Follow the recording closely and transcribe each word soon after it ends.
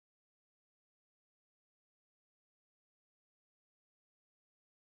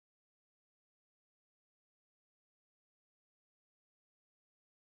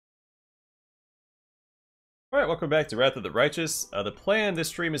Alright, welcome back to Wrath of the Righteous. The plan this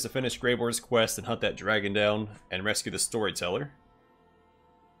stream is to finish Greyboar's quest and hunt that dragon down and rescue the storyteller.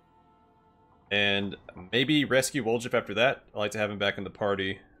 And maybe rescue Woljif after that. I like to have him back in the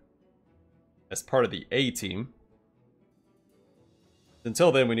party as part of the A team.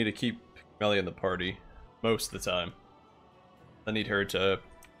 Until then, we need to keep Melly in the party most of the time. I need her to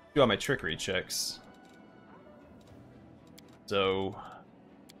do all my trickery checks. So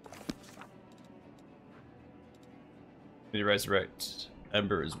need to resurrect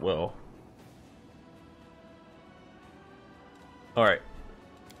Ember as well. Alright.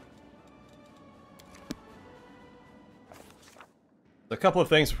 A couple of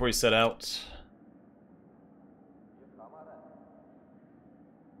things before we set out.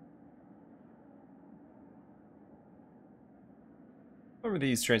 Remember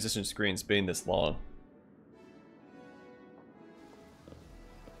these transition screens being this long.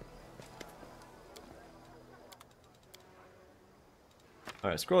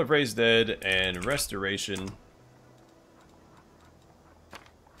 Alright, Scroll of Raised Dead and Restoration.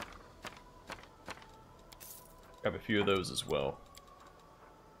 Grab a few of those as well.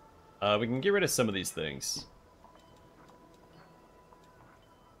 We can get rid of some of these things.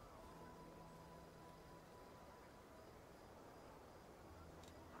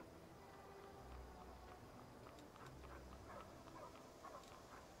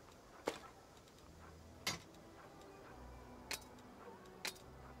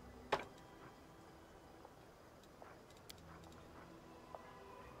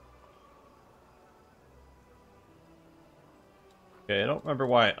 Okay, I don't remember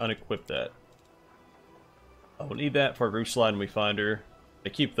why I unequipped that. I'll need that for Rushline when we find her. I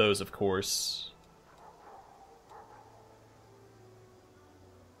keep those, of course.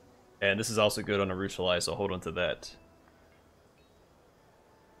 And this is also good on a Rushline, so I'll hold on to that.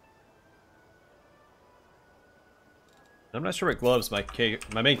 I'm not sure what gloves my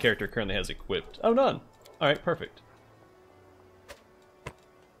main character currently has equipped. Oh, none! Alright, perfect.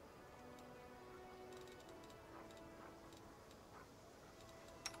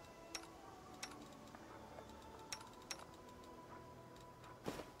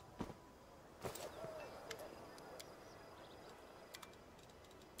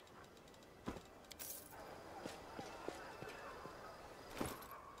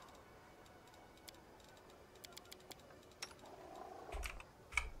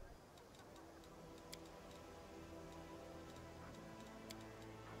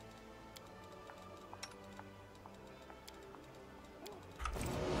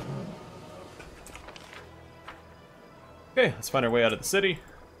 Okay, let's find our way out of the city.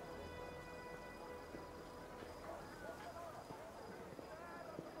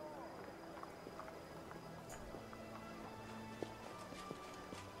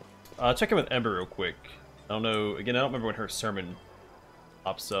 Check in with Ember real quick. I don't know, again, I don't remember when her sermon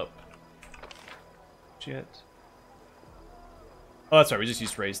pops up. Yet. Oh, that's right, we just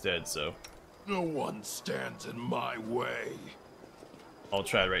used Raised Dead, so. No one stands in my way. I'll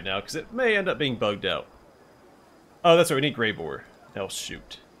try it right now, because it may end up being bugged out. Oh, that's right, we need Greyboar. Oh,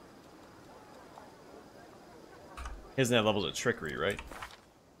 shoot. He doesn't have levels of trickery, right?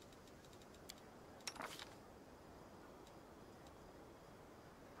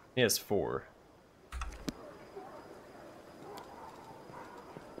 He has 4.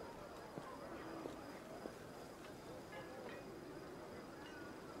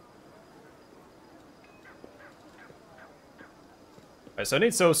 Alright, so I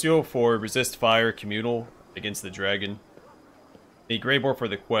need Socio for Resist Fire Communal against the dragon. Need Greyboar for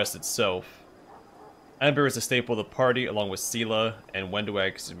the quest itself. Ember is a staple of the party along with Sela and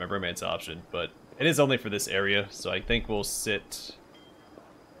Wendwag is my romance option, but it is only for this area, so I think we'll sit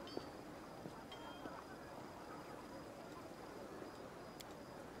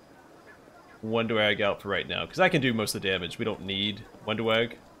Wendwag out for right now, because I can do most of the damage. We don't need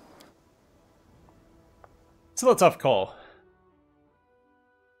Wendwag. It's a little tough call.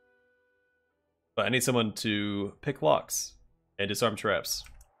 But I need someone to pick locks and disarm traps.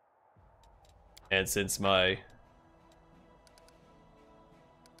 And since my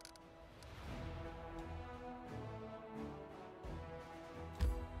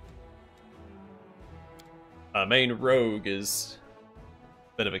main rogue is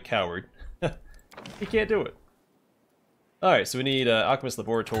a bit of a coward, he can't do it. Alright, so we need Alchemist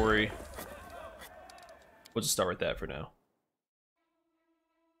Laboratory. We'll just start with that for now.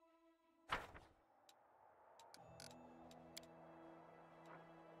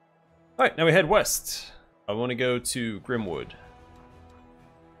 Alright, now we head west. I want to go to Grimwood.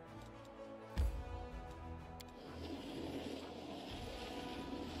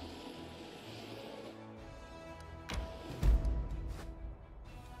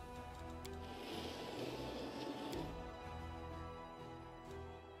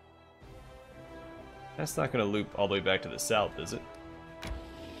 That's not going to loop all the way back to the south, is it?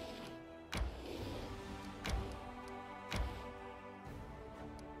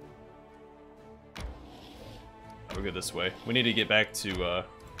 We'll go this way. We need to get back to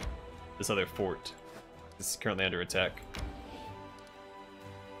this other fort. This is currently under attack.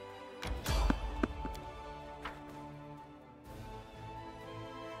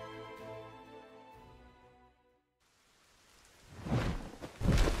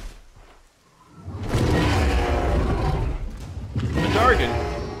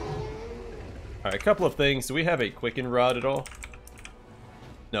 Alright, a couple of things. Do we have a Quicken Rod at all?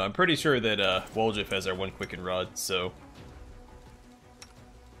 No, I'm pretty sure that Woljif has our one Quicken Rod, so...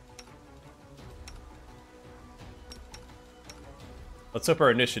 let's hope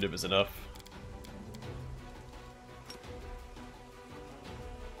our initiative is enough.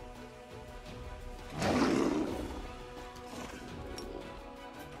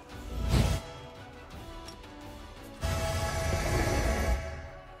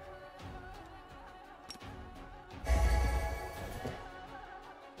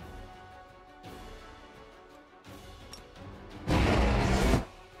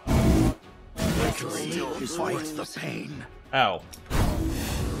 Fight the pain. Ow.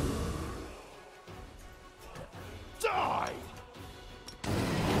 Die!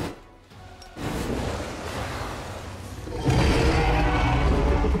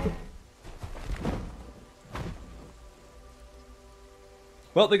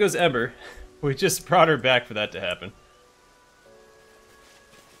 Well, there goes Ember. We just brought her back for that to happen.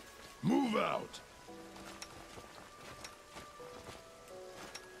 Move out.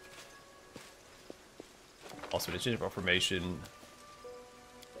 Also, to change our formation,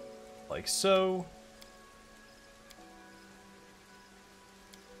 like so.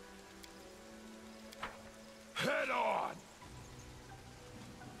 Head on. I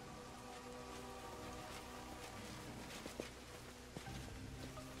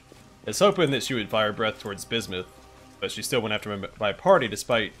was hoping that she would fire breath towards Bismuth, but she still went after my party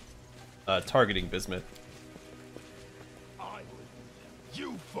despite targeting Bismuth. I lead.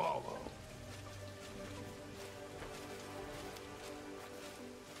 You follow.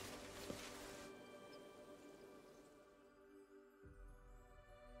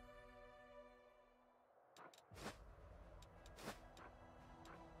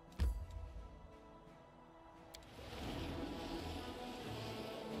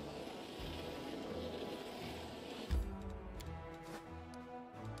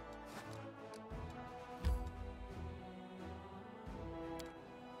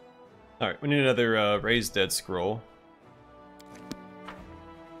 Alright, we need another Raised Dead scroll.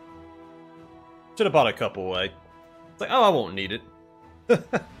 Should have bought a couple. It's like, oh, I won't need it.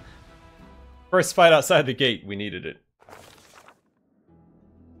 First fight outside the gate, we needed it.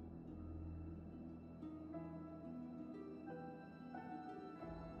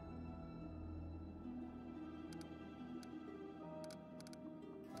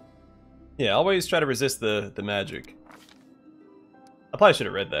 Yeah, always try to resist the magic. I probably should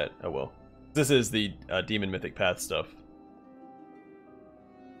have read that. Oh well. This is the Demon Mythic Path stuff.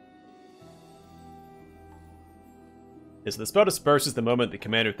 Yes, the spell disperses the moment the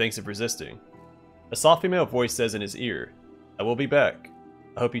commander thinks of resisting. A soft female voice says in his ear, "I will be back.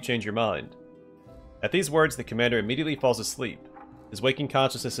 I hope you change your mind." At these words, the commander immediately falls asleep, his waking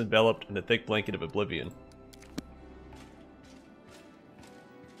consciousness enveloped in the thick blanket of oblivion.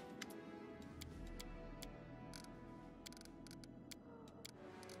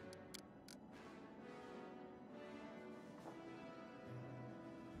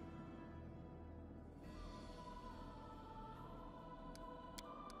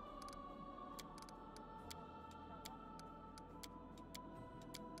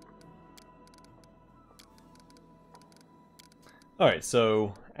 Alright,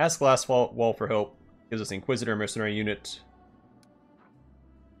 so ask Last Wall for help. Gives us Inquisitor Mercenary unit.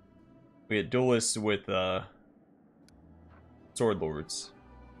 We had duelists with Sword Lords.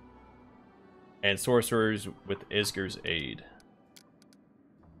 And sorcerers with Isger's aid.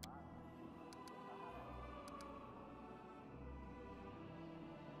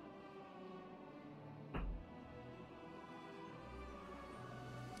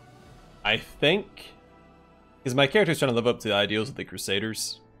 I think, because my character's trying to live up to the ideals of the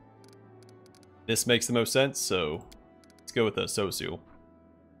Crusaders, this makes the most sense, so let's go with a Socio.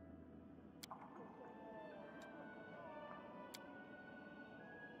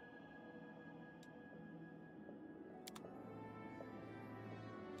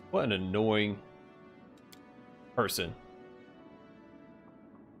 What an annoying person.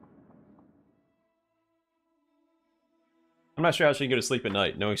 I'm not sure how she can go to sleep at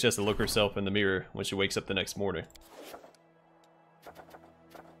night, knowing she has to look herself in the mirror when she wakes up the next morning.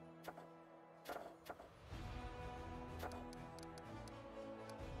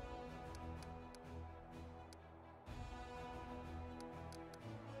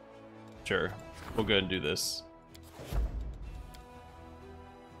 Sure, we'll go ahead and do this.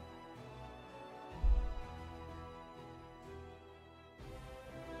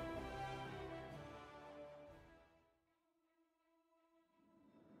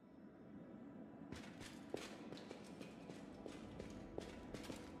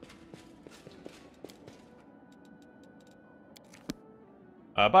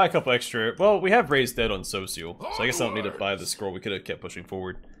 Buy a couple extra. Well, we have Raised Dead on Social, so I guess I don't need to buy the scroll. We could have kept pushing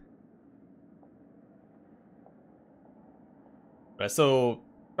forward. But I still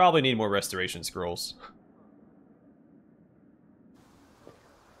probably need more restoration scrolls.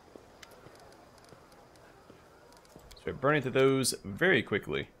 So we're burning through those very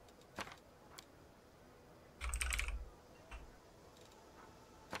quickly.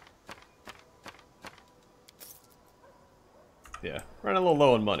 Yeah, running a little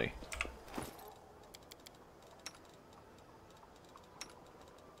low on money.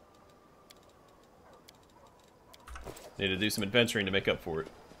 Need to do some adventuring to make up for it.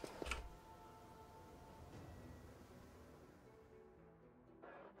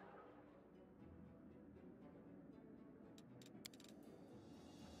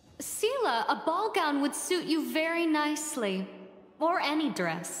 Sela, a ball gown would suit you very nicely. Or any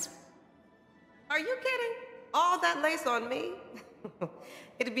dress. Are you kidding? All that lace on me?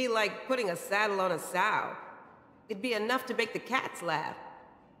 It'd be like putting a saddle on a sow. It'd be enough to make the cats laugh.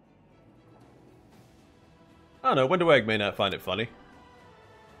 I don't know, Windoweg may not find it funny.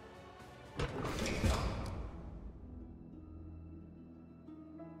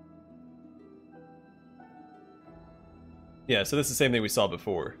 Yeah, so this is the same thing we saw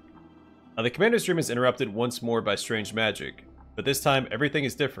before. The commander's dream is interrupted once more by strange magic, but this time everything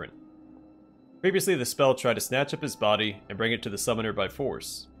is different. Previously, the spell tried to snatch up his body and bring it to the summoner by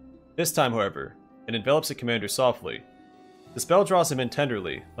force. This time, however, it envelops the commander softly. The spell draws him in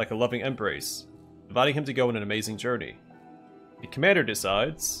tenderly, like a loving embrace, inviting him to go on an amazing journey. The commander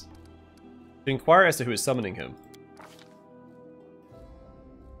decides to inquire as to who is summoning him.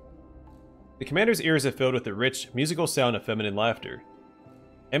 The commander's ears are filled with the rich, musical sound of feminine laughter.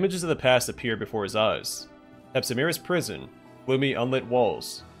 Images of the past appear before his eyes. Hepsamira's prison, gloomy, unlit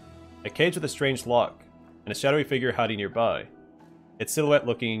walls, a cage with a strange lock, and a shadowy figure hiding nearby. Its silhouette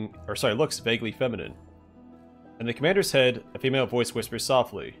looks vaguely feminine. In the commander's head, a female voice whispers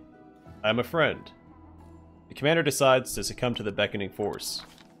softly, "I am a friend." The commander decides to succumb to the beckoning force.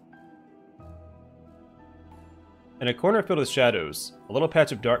 In a corner filled with shadows, a little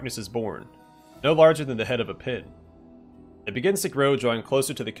patch of darkness is born, no larger than the head of a pin. It begins to grow, drawing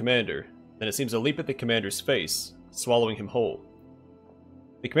closer to the commander, then it seems to leap at the commander's face, swallowing him whole.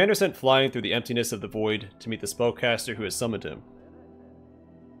 The commander sent flying through the emptiness of the void to meet the spellcaster who has summoned him.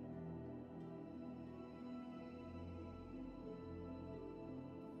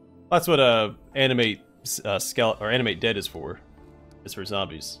 That's what animate animate dead is for. It's for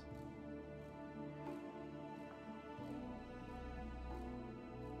zombies.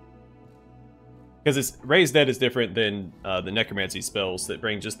 Because it's Raised Dead is different than the necromancy spells that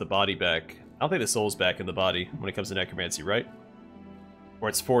bring just the body back. I don't think the soul's back in the body when it comes to necromancy, right? Or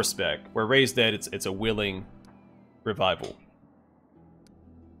it's forced back. Where Raised Dead, it's a willing revival.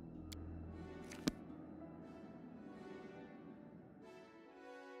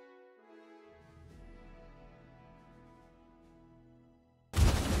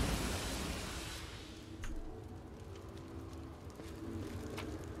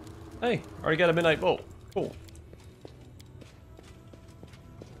 Hey, already got a midnight bolt. Cool.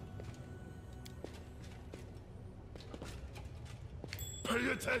 Pay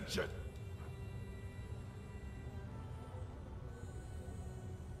attention.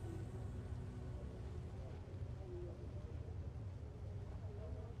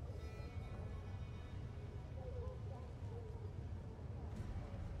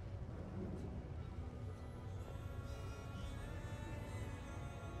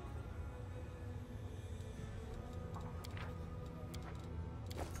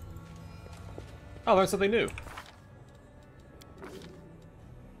 Oh, learn something new.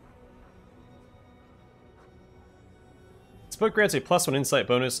 This book grants a +1 insight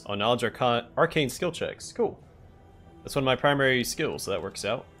bonus on knowledge arcane skill checks. Cool. That's one of my primary skills, so that works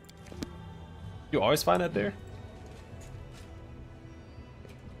out. You always find that there?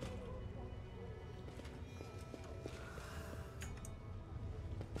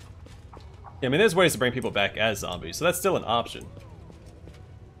 Yeah, I mean, there's ways to bring people back as zombies, so that's still an option.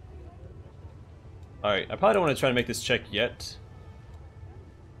 Alright, I probably don't want to try to make this check yet,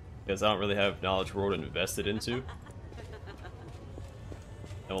 because I don't really have knowledge rolled and invested into.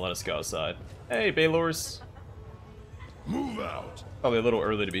 Don't let us go outside. Hey, Baylors. Move out. Probably a little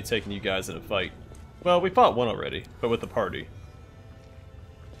early to be taking you guys in a fight. Well, we fought one already, but with the party.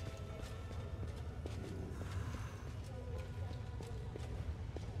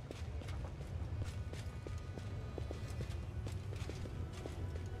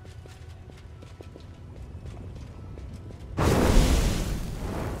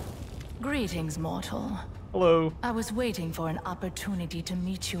 Greetings, mortal. Hello. I was waiting for an opportunity to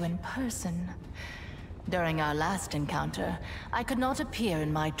meet you in person. During our last encounter, I could not appear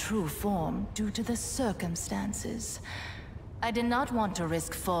in my true form due to the circumstances. I did not want to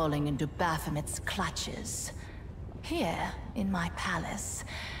risk falling into Baphomet's clutches. Here, in my palace,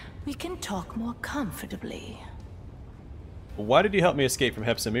 we can talk more comfortably. Why did you help me escape from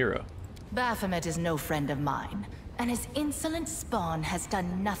Hepsamira? Baphomet is no friend of mine, and his insolent spawn has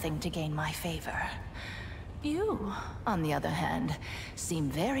done nothing to gain my favor. You, on the other hand, seem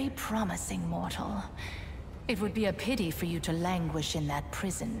very promising, mortal. It would be a pity for you to languish in that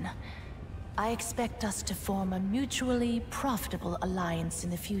prison. I expect us to form a mutually profitable alliance in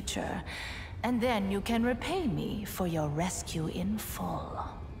the future, and then you can repay me for your rescue in full.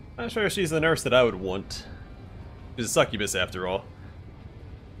 I'm sure she's the nurse that I would want. She's a succubus after all.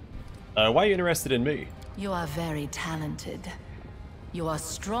 Why are you interested in me? You are very talented. You are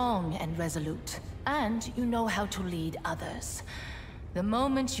strong and resolute, and you know how to lead others. The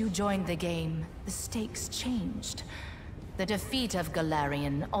moment you joined the game, the stakes changed. The defeat of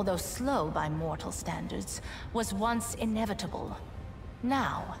Galarian, although slow by mortal standards, was once inevitable.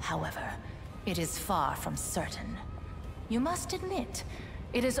 Now, however, it is far from certain. You must admit,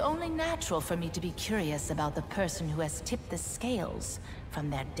 it is only natural for me to be curious about the person who has tipped the scales from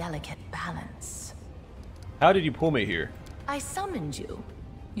their delicate balance. How did you pull me here? I summoned you.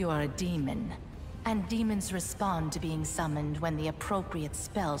 You are a demon, and demons respond to being summoned when the appropriate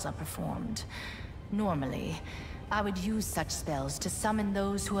spells are performed. Normally, I would use such spells to summon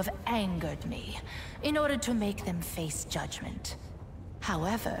those who have angered me, in order to make them face judgment.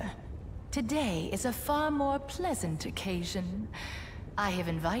 However, today is a far more pleasant occasion. I have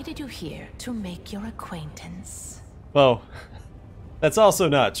invited you here to make your acquaintance. Well, that's also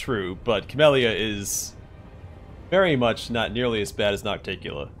not true, but Camellia is very much not nearly as bad as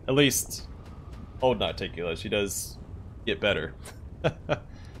Nocticula. At least, old Nocticula. She does get better.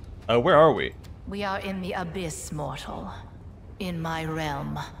 Where are we? We are in the Abyss, mortal. In my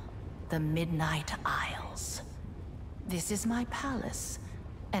realm, the Midnight Isles. This is my palace,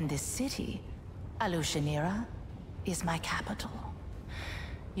 and this city, Alushanira, is my capital.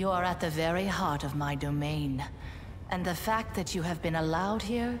 You are at the very heart of my domain, and the fact that you have been allowed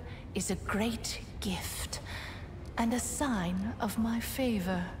here is a great gift, and a sign of my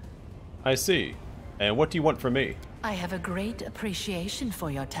favor. I see. And what do you want from me? I have a great appreciation for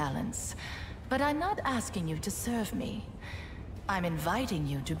your talents, but I'm not asking you to serve me. I'm inviting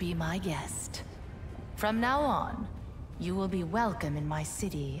you to be my guest. From now on, you will be welcome in my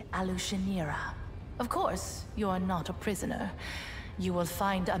city, Alushanira. Of course, you are not a prisoner. You will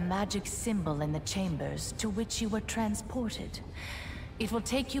find a magic symbol in the chambers to which you were transported. It will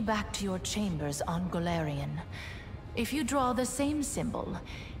take you back to your chambers on Golarion. If you draw the same symbol,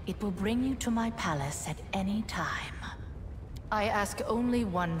 it will bring you to my palace at any time. I ask only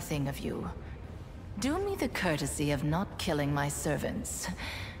one thing of you. Do me the courtesy of not killing my servants.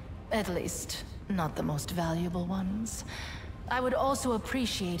 At least, not the most valuable ones. I would also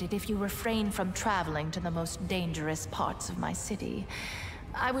appreciate it if you refrain from traveling to the most dangerous parts of my city.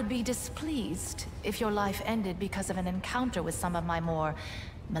 I would be displeased if your life ended because of an encounter with some of my more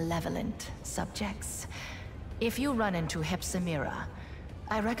malevolent subjects. If you run into Hepsamira,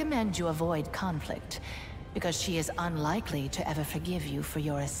 I recommend you avoid conflict, because she is unlikely to ever forgive you for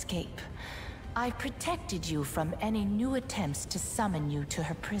your escape. I protected you from any new attempts to summon you to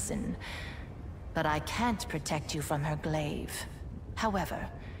her prison, but I can't protect you from her glaive. However,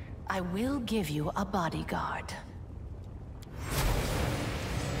 I will give you a bodyguard.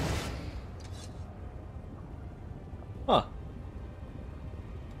 Huh.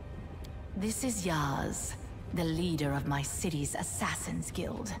 This is Yaz, the leader of my city's Assassin's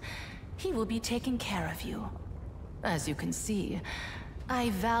Guild. He will be taking care of you. As you can see, I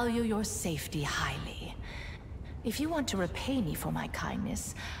value your safety highly. If you want to repay me for my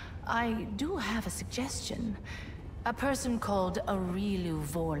kindness, I do have a suggestion. A person called Aurilu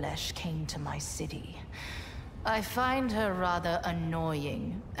Vorlesh came to my city. I find her rather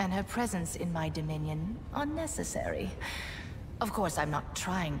annoying, and her presence in my dominion unnecessary. Of course, I'm not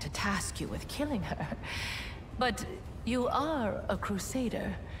trying to task you with killing her, but you are a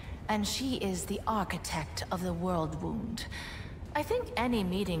crusader, and she is the architect of the world wound. I think any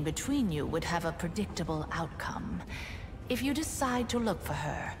meeting between you would have a predictable outcome. If you decide to look for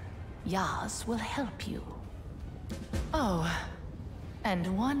her, Yaz will help you. Oh,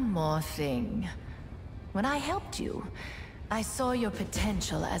 and one more thing. When I helped you, I saw your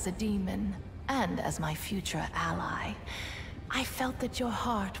potential as a demon, and as my future ally. I felt that your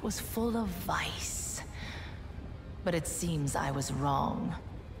heart was full of vice. But it seems I was wrong.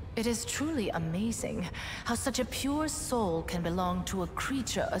 It is truly amazing how such a pure soul can belong to a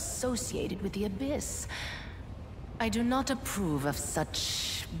creature associated with the Abyss. I do not approve of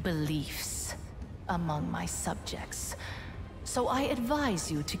such beliefs among my subjects, so I advise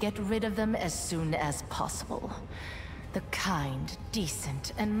you to get rid of them as soon as possible. The kind,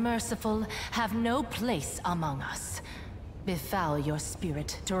 decent, and merciful have no place among us. Befoul your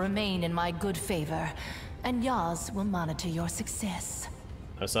spirit to remain in my good favor, and Yaz will monitor your success.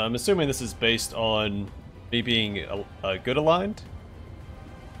 So I'm assuming this is based on me being good aligned?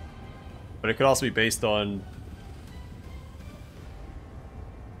 But it could also be based on...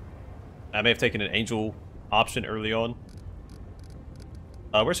 I may have taken an angel option early on.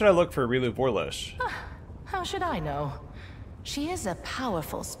 Where should I look for Rilu Vorlesh? How should I know? She is a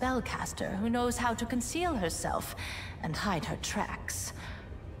powerful spellcaster who knows how to conceal herself and hide her tracks.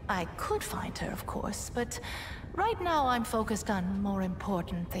 I could find her, of course, but right now I'm focused on more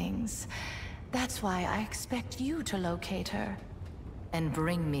important things. That's why I expect you to locate her and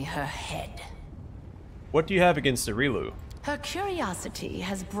bring me her head. What do you have against Rilu? Her curiosity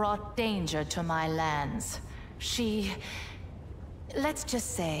has brought danger to my lands. Let's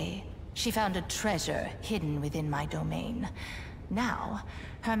just say, she found a treasure hidden within my domain. Now,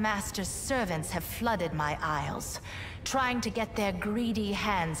 her master's servants have flooded my isles, trying to get their greedy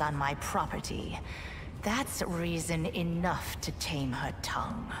hands on my property. That's reason enough to tame her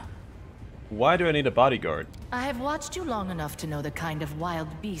tongue. Why do I need a bodyguard? I have watched you long enough to know the kind of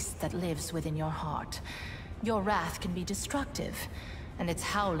wild beast that lives within your heart. Your wrath can be destructive, and its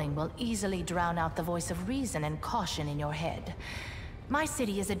howling will easily drown out the voice of reason and caution in your head. My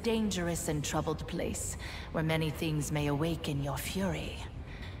city is a dangerous and troubled place, where many things may awaken your fury.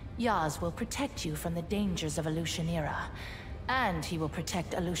 Yaz will protect you from the dangers of Alushanira, and he will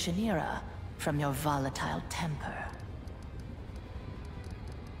protect Alushanira from your volatile temper.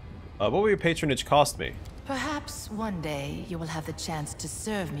 What will your patronage cost me? Perhaps one day you will have the chance to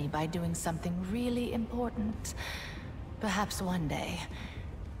serve me by doing something really important. Perhaps one day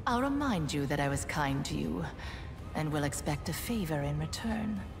I'll remind you that I was kind to you, and will expect a favor in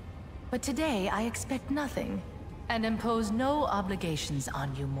return. But today I expect nothing, and impose no obligations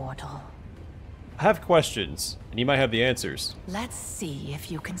on you, mortal. I have questions, and you might have the answers. Let's see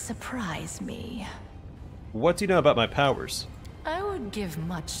if you can surprise me. What do you know about my powers? I would give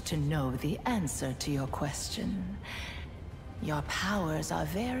much to know the answer to your question. Your powers are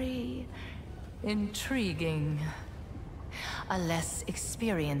very intriguing. A less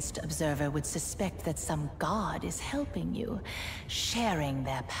experienced observer would suspect that some god is helping you, sharing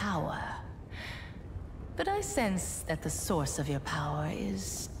their power. But I sense that the source of your power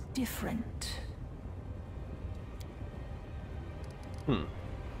is different.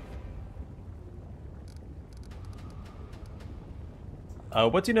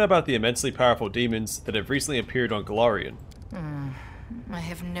 What do you know about the immensely powerful demons that have recently appeared on Galarian? I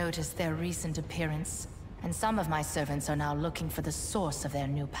have noticed their recent appearance, and some of my servants are now looking for the source of their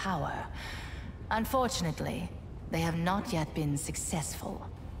new power. Unfortunately, they have not yet been successful.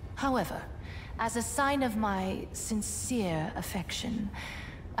 However, as a sign of my sincere affection,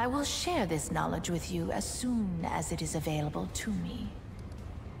 I will share this knowledge with you as soon as it is available to me.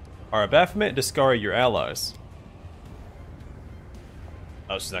 Are Baphomet and Discari your allies?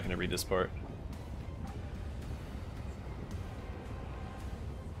 Oh, she's not going to read this part.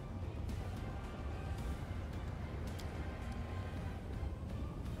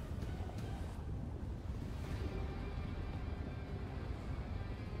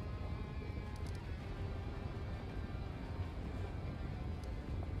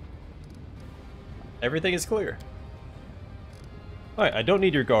 Everything is clear. Alright, I don't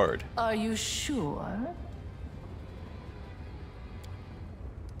need your guard. Are you sure?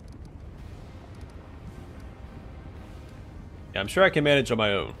 Yeah, I'm sure I can manage on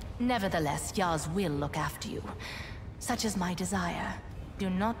my own. Nevertheless, Yaz will look after you. Such is my desire. Do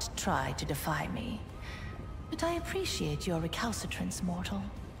not try to defy me. But I appreciate your recalcitrance, mortal.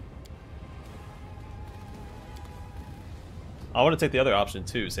 I want to take the other option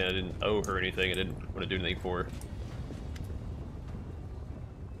too, saying I didn't owe her anything, I didn't want to do anything for her.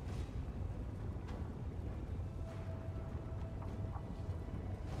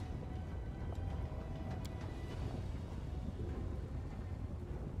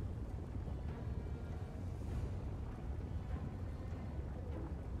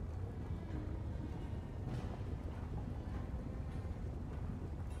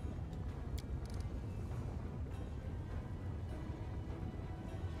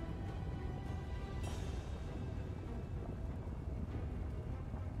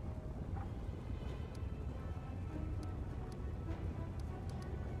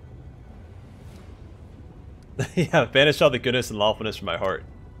 Yeah, banish all the goodness and lawfulness from my heart.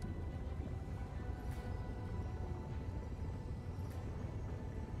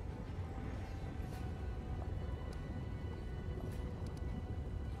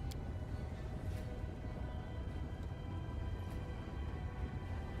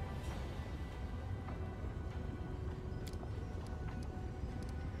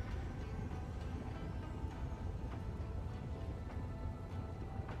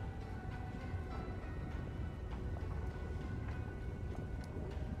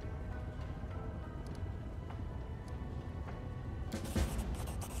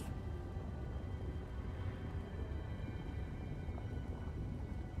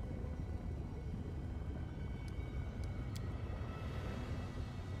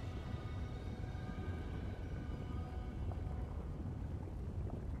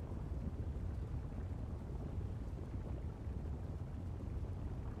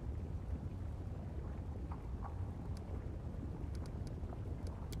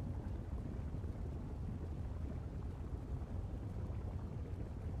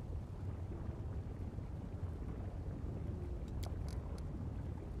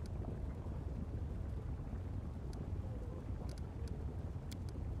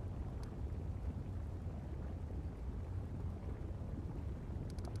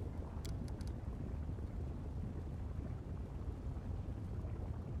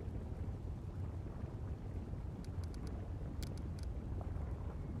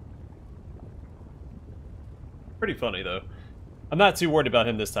 Pretty funny, though. I'm not too worried about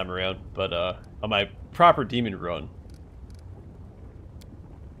him this time around, but on my proper demon run,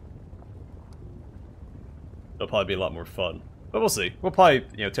 it'll probably be a lot more fun. But we'll see. We'll probably,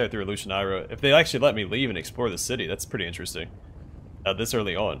 tear through Lucianira. If they actually let me leave and explore the city, that's pretty interesting. This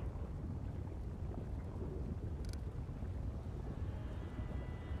early on.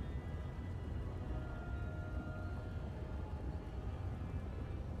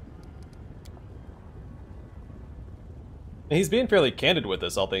 And he's being fairly candid with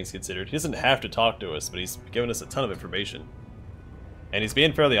us, all things considered. He doesn't have to talk to us, but he's given us a ton of information. And he's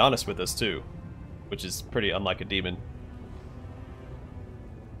being fairly honest with us, too. Which is pretty unlike a demon.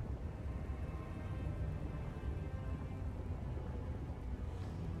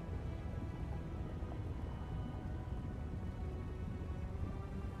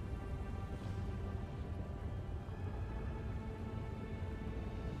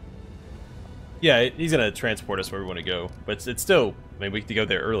 Yeah, he's gonna transport us where we want to go, but it's still, I mean, we have to go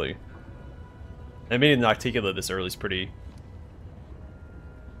there early. I mean, Nocticula this early is pretty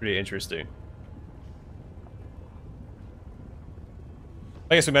interesting.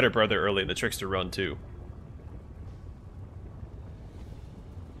 I guess we met her brother early in the Trickster run, too.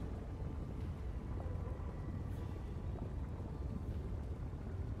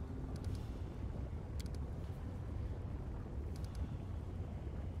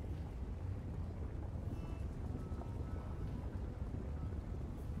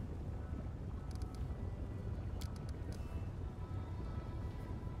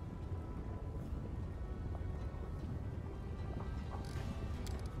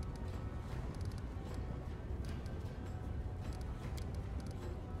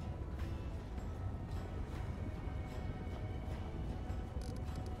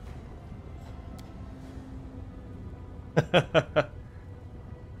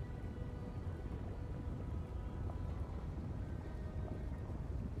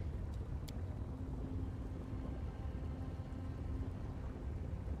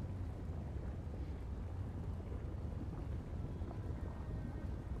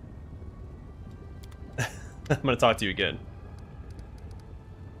 I'm gonna talk to you again.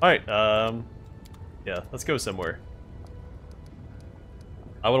 Alright, yeah, let's go somewhere.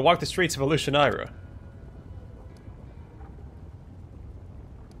 I want to walk the streets of Lucianira.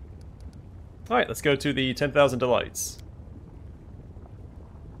 Alright, let's go to the 10,000 Delights.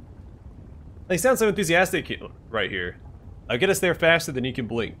 They sound so enthusiastic right here. I'll get us there faster than you can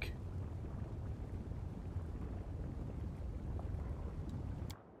blink.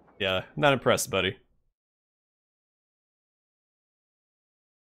 Yeah, not impressed, buddy.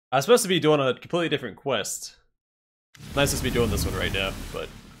 I was supposed to be doing a completely different quest. Nice to be doing this one right now, but...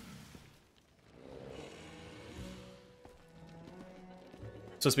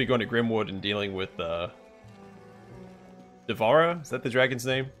 supposed to be going to Grimwood and dealing with, Devara? Is that the dragon's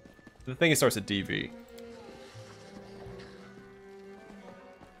name? The thing starts at DV.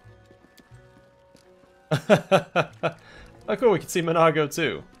 Oh cool, we can see Monago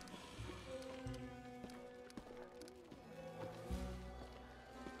too.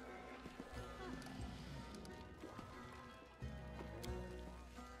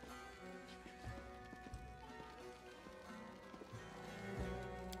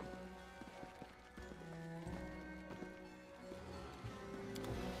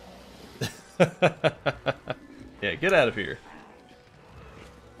 Yeah, get out of here.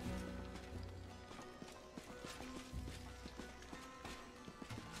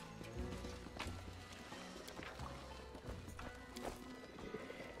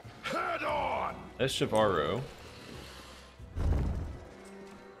 Head on! That's Shavaro.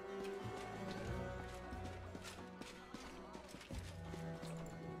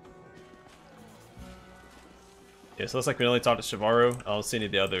 Yeah, so looks like we only talked to Shavaro. I don't see any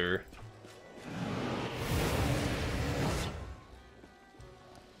of the other...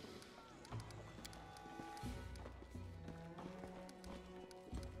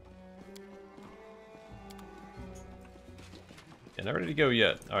 Yeah, not ready to go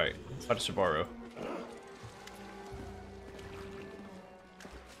yet. Alright, let's talk to Shavaro.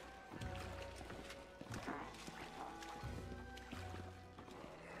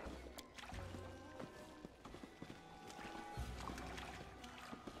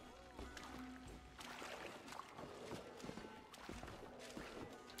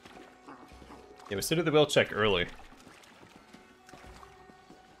 Yeah, we still did the will check early.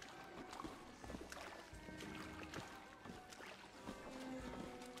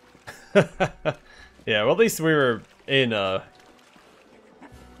 Yeah, well at least we were in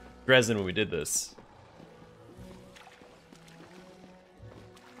Dresden when we did this.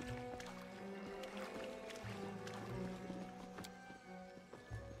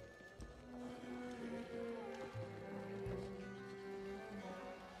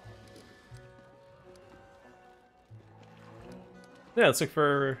 Yeah, let's look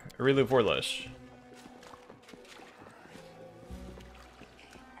for Aureliu Vorlesh.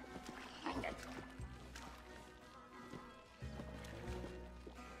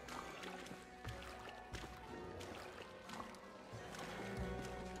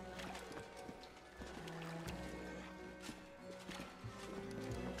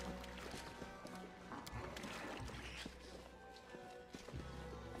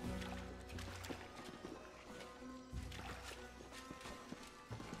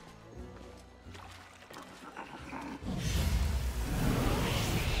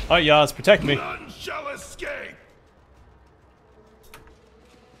 Oh, Yaz, protect me. None shall escape!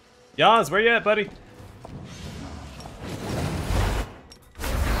 Yaz, where you at, buddy?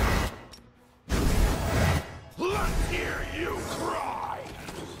 Let's hear you cry!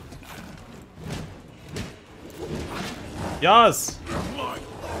 Yaz!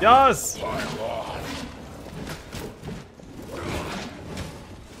 Yaz! Pile on!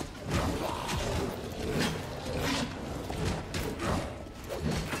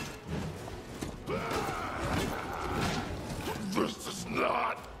 This is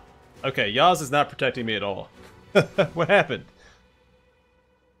not... Okay, Yaz is not protecting me at all. What happened?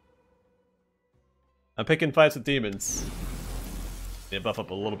 I'm picking fights with demons. Yeah, buff up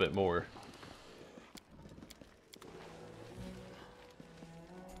a little bit more.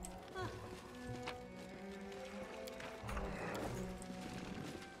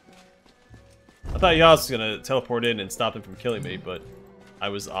 I thought Yaz was gonna teleport in and stop him from killing me, but I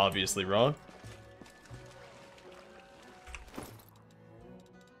was obviously wrong.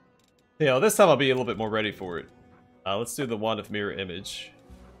 Yeah, this time I'll be a little bit more ready for it. Let's do the Wand of Mirror Image.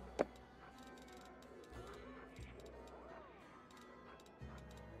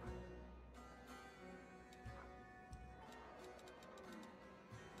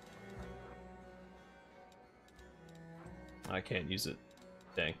 I can't use it.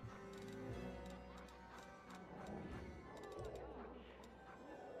 Dang.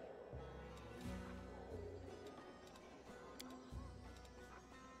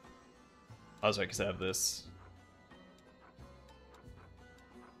 I was like, I have this.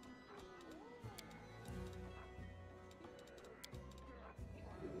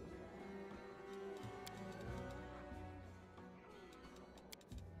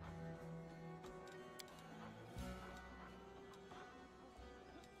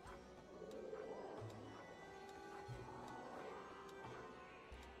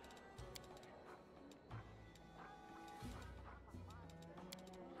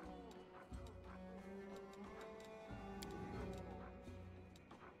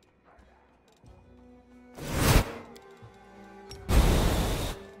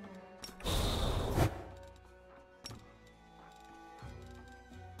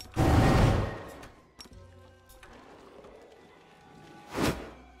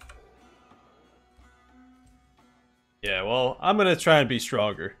 Yeah, well, I'm gonna try and be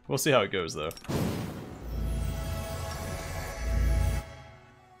stronger. We'll see how it goes, though.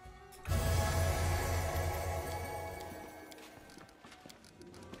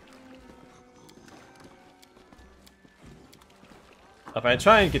 If I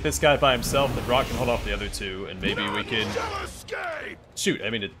try and get this guy by himself, then Rock can hold off the other two, and maybe we can... Escape! Shoot, I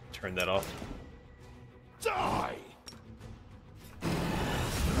mean to turn that off. Die!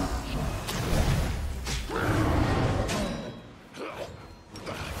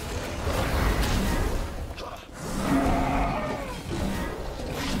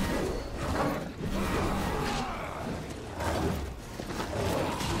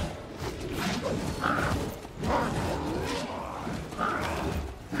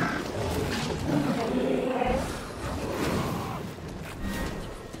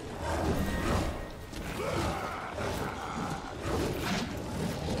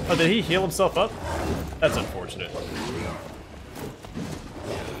 Oh, did he heal himself up? That's unfortunate.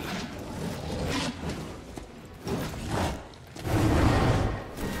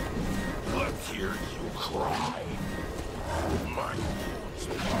 Let's hear you cry. My wounds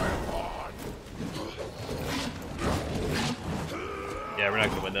pile on. Yeah, we're not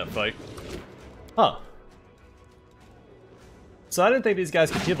gonna win that fight. Huh. So I didn't think these guys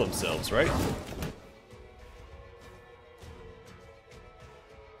could heal themselves, right?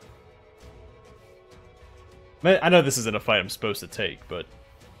 Man, I know this isn't a fight I'm supposed to take, but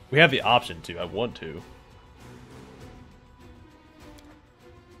we have the option to. I want to.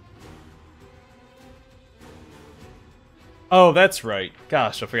 Oh, that's right.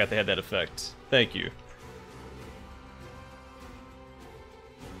 Gosh, I forgot they had that effect. Thank you.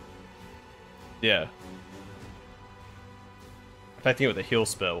 Yeah. Affecting it with a heal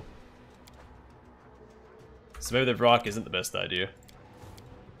spell. So maybe the rock isn't the best idea.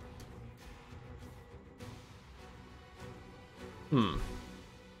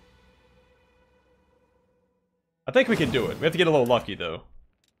 I think we can do it. We have to get a little lucky, though.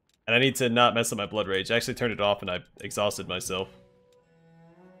 And I need to not mess up my blood rage. I actually turned it off and I exhausted myself.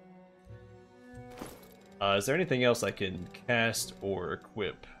 Is there anything else I can cast or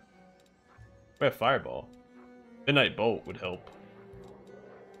equip? We have Fireball. Midnight Bolt would help.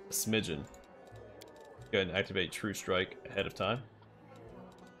 A smidgen. Go ahead and activate True Strike ahead of time.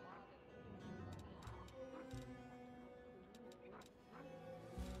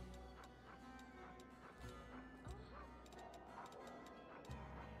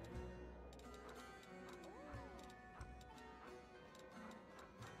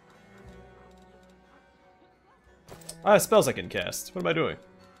 I have spells I can cast. What am I doing?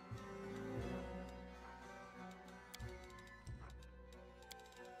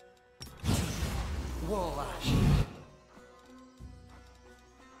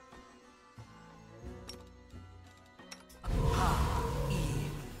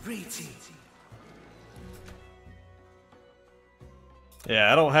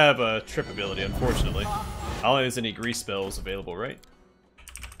 Yeah, I don't have a trip ability, unfortunately. I don't think there's any grease spells available, right?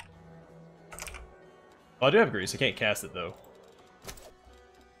 Well, I do have grease. I can't cast it, though.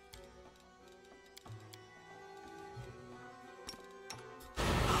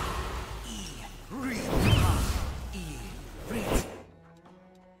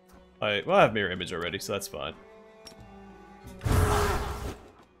 Well, I have mirror image already, so that's fine.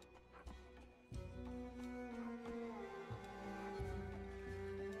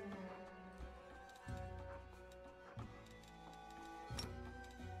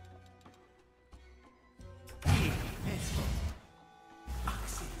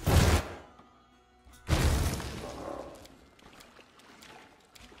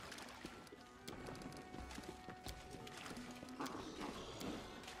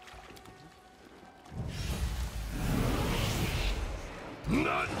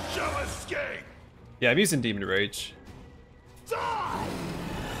 None shall escape! Yeah, I'm using Demon Rage. Die!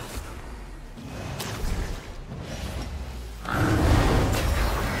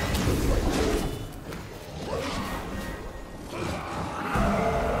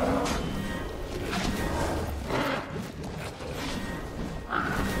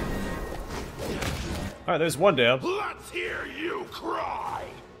 Alright, there's one down. Let's hear you cry!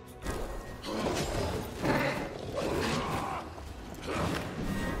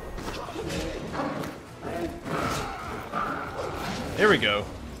 Here we go.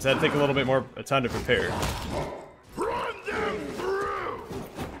 Just had to take a little bit more time to prepare. Run them through!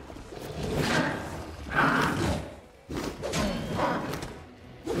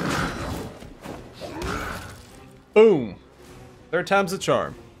 Boom! Third time's the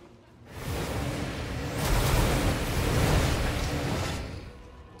charm.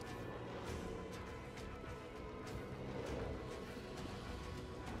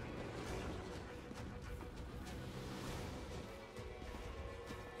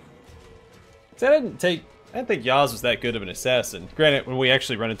 'Cause I didn't think Yaz was that good of an assassin. Granted, when we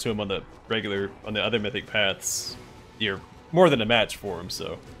actually run into him on the other mythic paths, you're more than a match for him,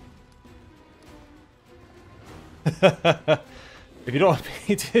 so. If you don't want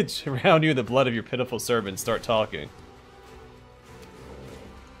me to drown you in the blood of your pitiful servant, start talking.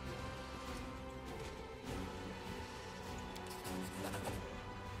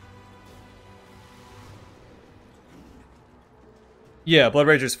 Yeah, Blood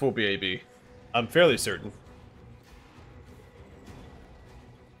Rager's full BAB. I'm fairly certain.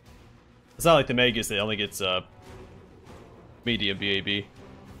 It's not like the Magus that only gets medium BAB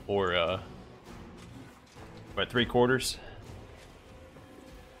or what, 3/4?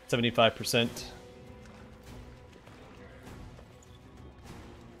 75%.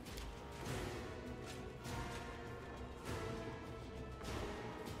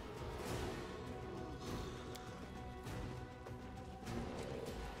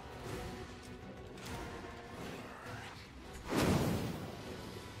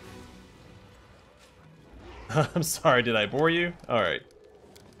 I'm sorry, did I bore you? Alright.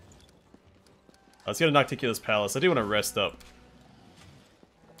 Let's go to Nocticulus Palace. I do want to rest up.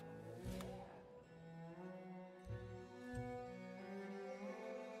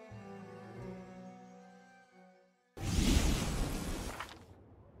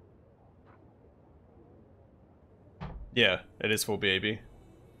 Yeah, it is full baby.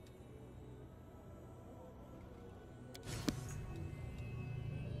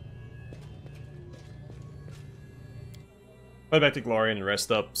 Go back to Glorian and rest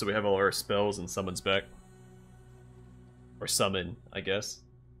up so we have all our spells and summons back. Or summon, I guess.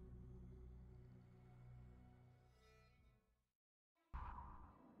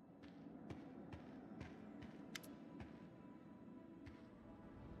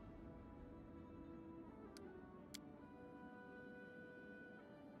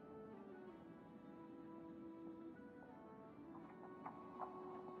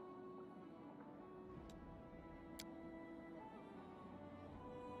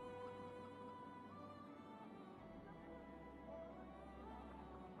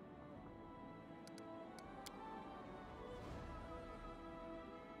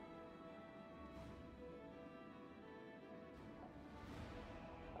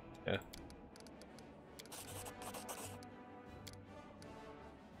 Yeah.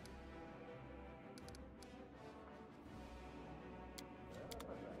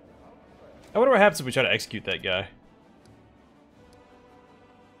 I wonder what happens if we try to execute that guy.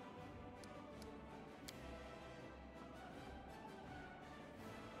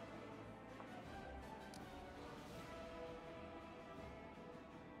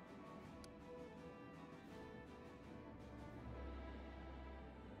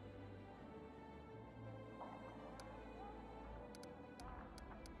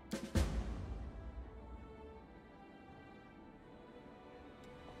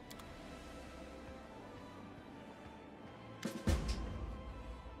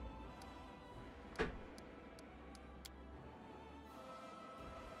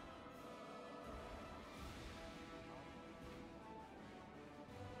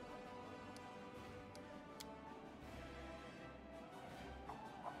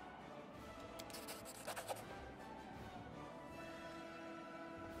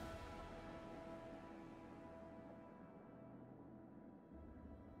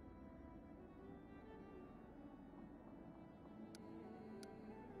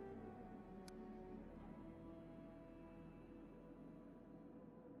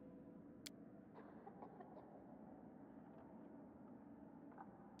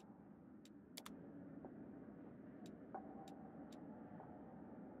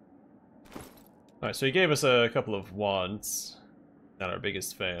 Alright, so he gave us a couple of wands. Not our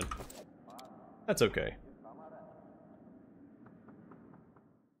biggest fan. That's okay.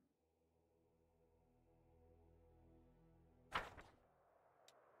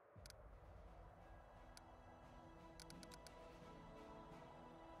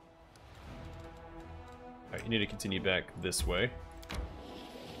 Alright, you need to continue back this way.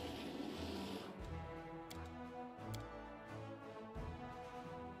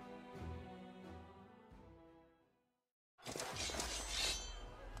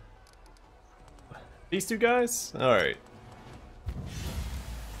 These two guys? Alright.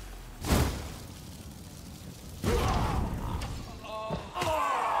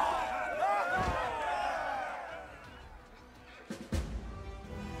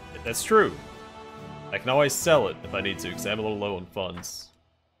 That's true. I can always sell it if I need to, because I'm a little low on funds.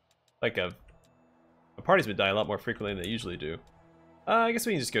 Like, my party's been dying a lot more frequently than they usually do. I guess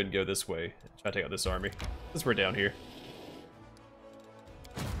we can just go ahead and go this way. Try to take out this army. Since we're down here.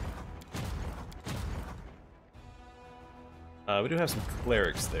 We do have some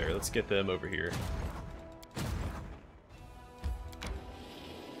clerics there. Let's get them over here.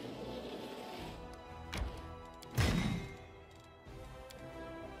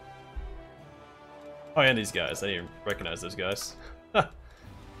 Oh, and these guys. I didn't even recognize those guys.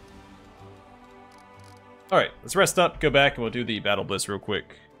 Alright, let's rest up, go back, and we'll do the Battle Bliss real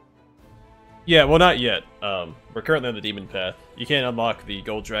quick. Yeah, well, not yet. We're currently on the Demon Path. You can't unlock the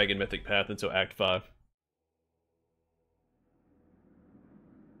Gold Dragon Mythic Path until Act 5.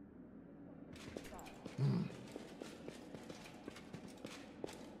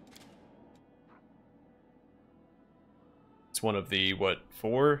 It's one of the, what,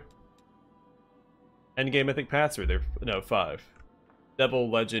 4 endgame Mythic Paths? Or there? No, 5. Devil,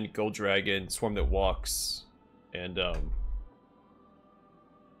 Legend, Gold Dragon, Swarm That Walks, and, am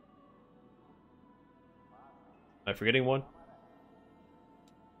I forgetting one?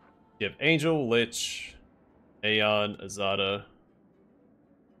 You have Angel, Lich, Aeon, Azada,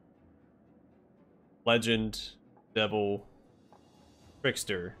 Legend, Devil,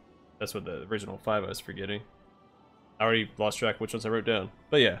 Trickster. That's what the original 5 I was forgetting. I already lost track of which ones I wrote down.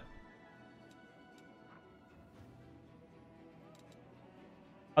 But yeah.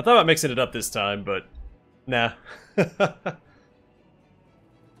 I thought about mixing it up this time, but nah.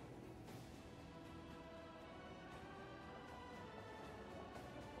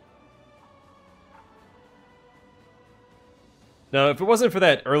 Now, if it wasn't for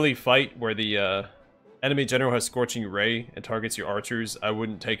that early fight where the enemy general has Scorching Ray and targets your archers, I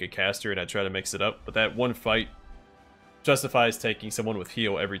wouldn't take a caster and I'd try to mix it up. But that one fight justifies taking someone with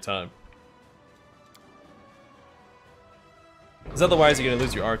heal every time. Because otherwise you're going to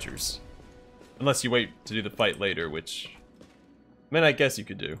lose your archers. Unless you wait to do the fight later, which, I mean, I guess you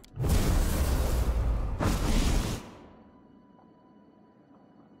could do.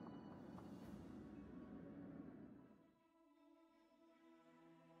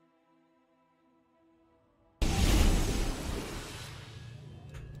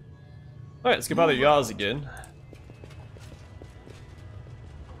 Alright, let's go bother Yaz again.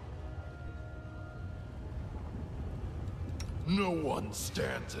 No one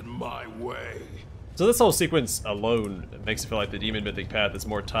stands in my way. So this whole sequence alone makes it feel like the Demon Mythic Path is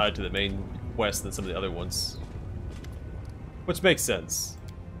more tied to the main quest than some of the other ones. Which makes sense.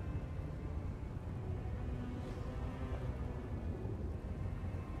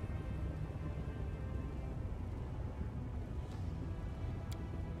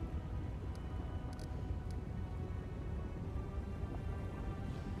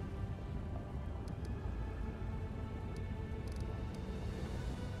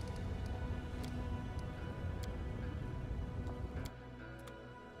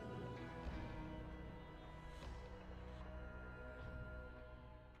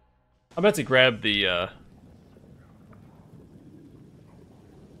 I'm about to grab the,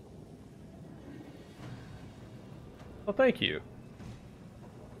 Oh, thank you.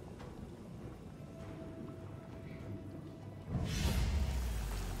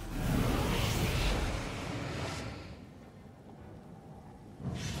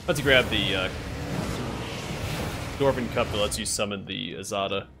 About to grab the, Dwarven Cup that lets you summon the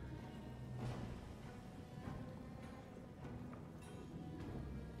Azada.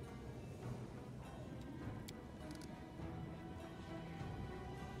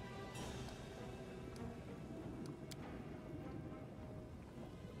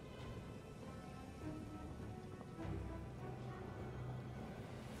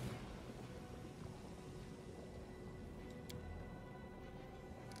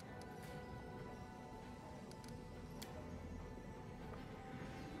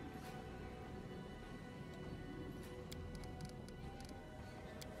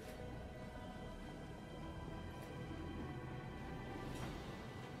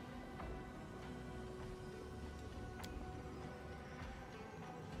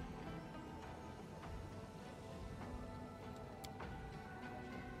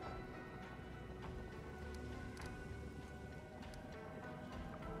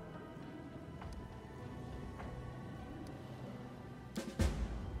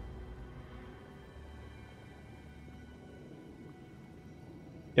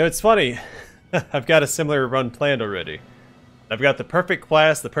 You know, it's funny. I've got a similar run planned already. I've got the perfect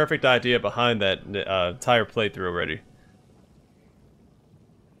class, the perfect idea behind that entire playthrough already.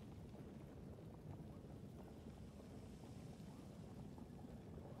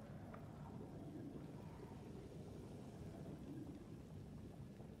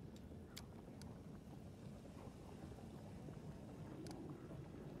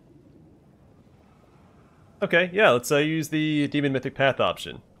 Okay, yeah, let's use the Demon Mythic Path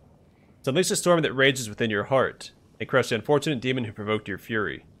option. So unleash a storm that rages within your heart. and crush the unfortunate demon who provoked your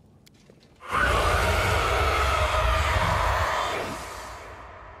fury.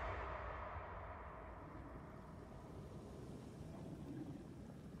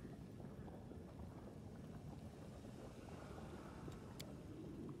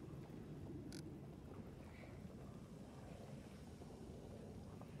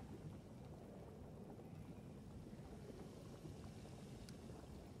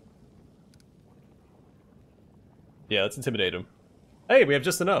 Yeah, let's intimidate him. Hey, we have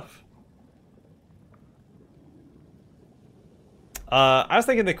just enough. I was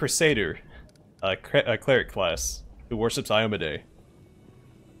thinking the Crusader, cleric class, who worships Iomade.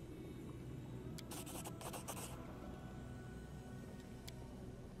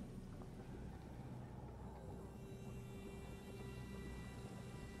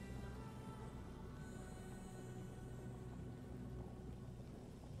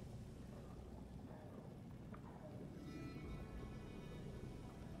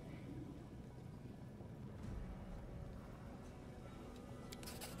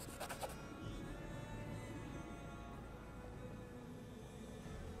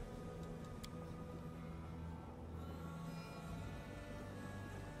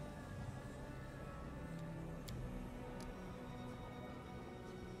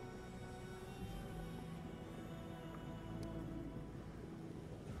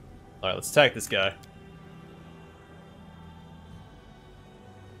 Alright, let's attack this guy.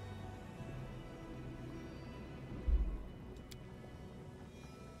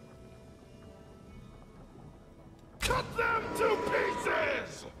 Cut them to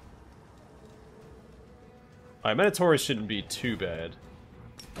pieces! Alright, Minotaurs shouldn't be too bad.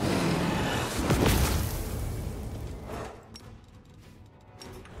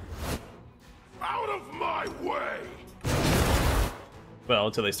 Out of my way! Well,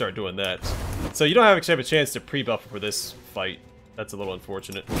 until they start doing that. So you don't actually have a chance to pre-buff for this fight. That's a little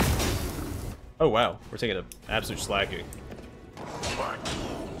unfortunate. Oh wow, we're taking an absolute slacking. My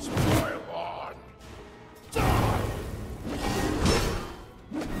wounds pile on. Die!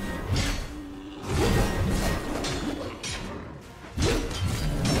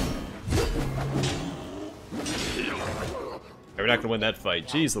 We're not gonna win that fight.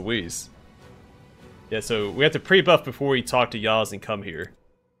 Jeez Louise. Yeah, so we have to pre-buff before we talk to Yaz and come here.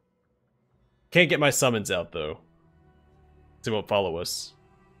 Can't get my summons out, though. So he won't follow us.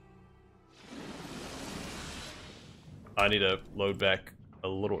 I need to load back a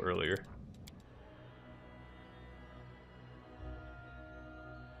little earlier.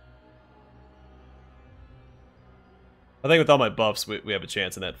 I think with all my buffs, we have a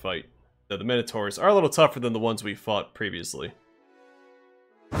chance in that fight. Though the Minotaurs are a little tougher than the ones we fought previously.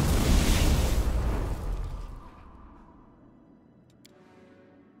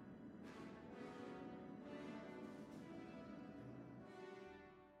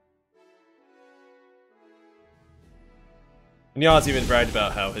 And Yaz even bragged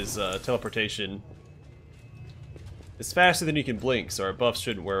about how his teleportation is faster than you can blink, so our buffs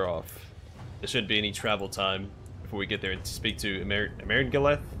shouldn't wear off. There shouldn't be any travel time before we get there and speak to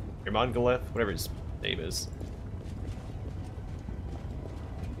Emerangoleth? Ermangoleth? Whatever his name is.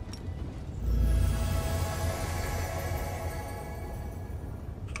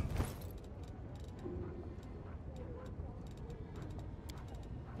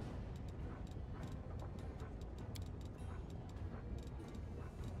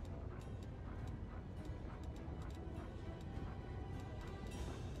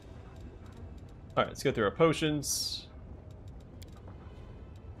 Alright, let's go through our potions.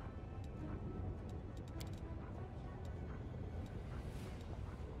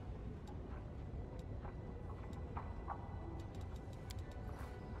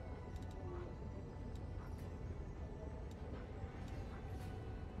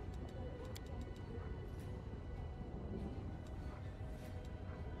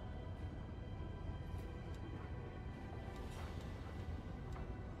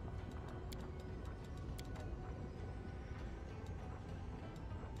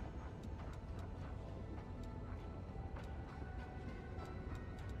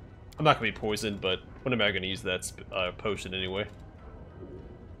 I'm not gonna be poisoned, but when am I gonna use that potion anyway?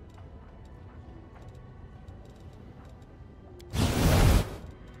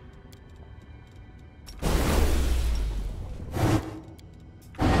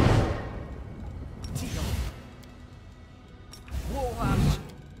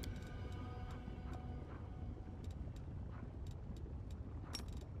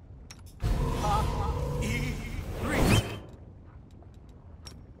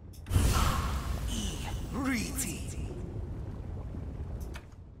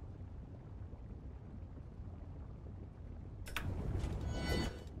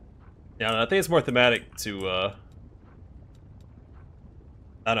 Yeah, I think it's more thematic to, I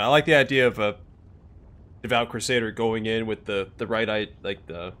don't know, I like the idea of a devout crusader going in with the right, like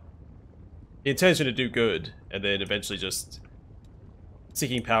the intention to do good, and then eventually just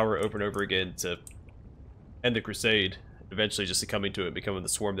seeking power over and over again to end the crusade, eventually just succumbing to it, becoming the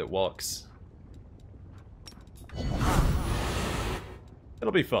swarm that walks.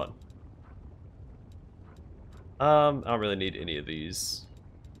 It'll be fun. I don't really need any of these.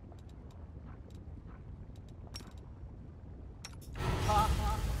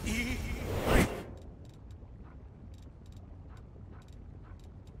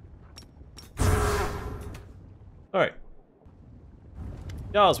 Alright.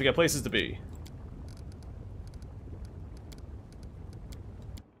 Y'all, we got places to be.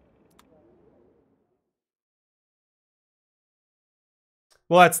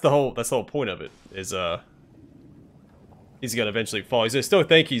 Well, that's the whole point of it, is he's gonna eventually fall. He's gonna still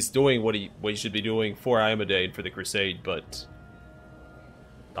think he's doing what he should be doing for Iomedae and for the Crusade, but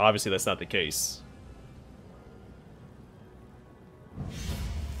obviously that's not the case.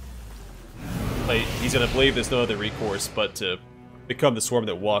 Like, he's gonna believe there's no other recourse but to become the swarm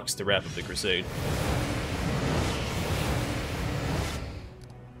that walks to wrap up the Crusade.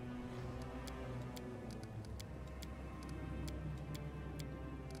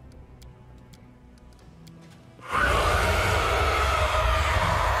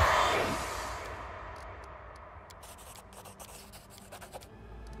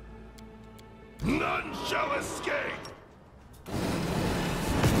 None shall escape!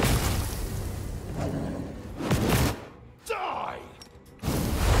 Die!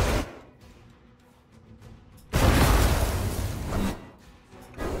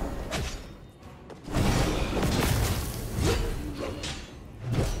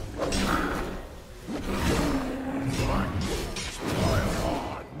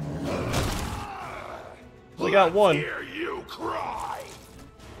 We got one. Hear you cry!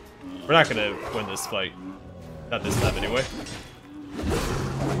 We're not gonna win this fight. Not this time, anyway.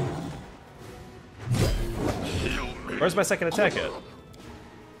 Where's my second attack at?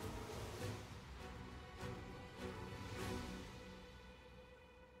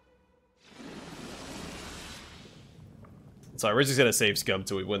 Sorry, we're just gonna save scum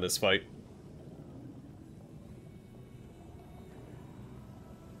till we win this fight.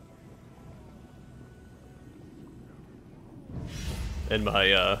 And my,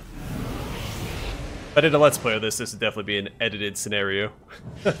 if I did a Let's Play of this, this would definitely be an edited scenario.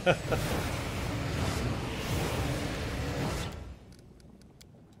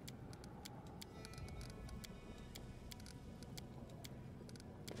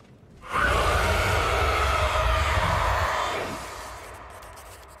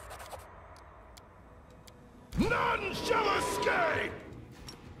 None shall escape!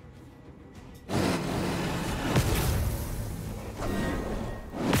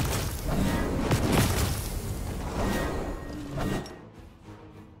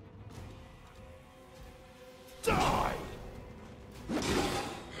 Die!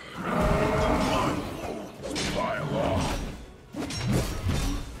 Pile on!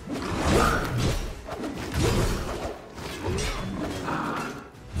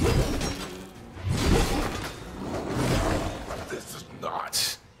 This is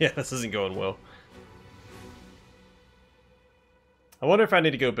not. Yeah, this isn't going well. I wonder if I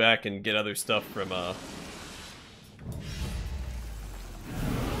need to go back and get other stuff from,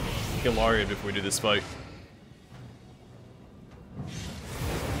 Galarian before we do this fight.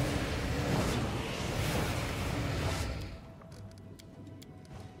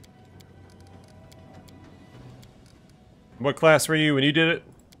 What class were you when you did it?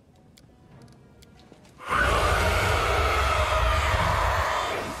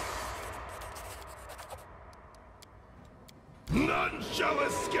 None shall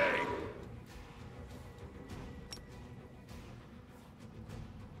escape!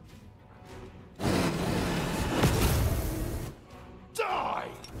 Die!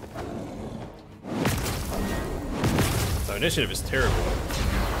 Our initiative is terrible.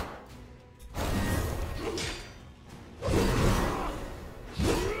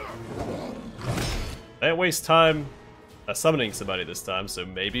 I didn't waste time summoning somebody this time, so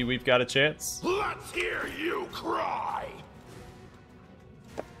maybe we've got a chance. Let's hear you cry!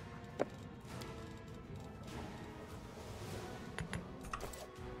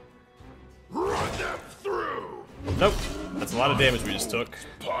 Run them through! Nope. That's a lot of damage we just took.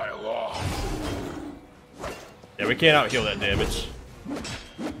 Pile on! Yeah, we can't out-heal that damage.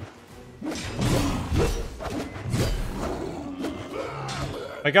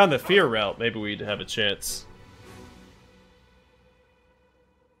 If I got on the fear route, maybe we'd have a chance.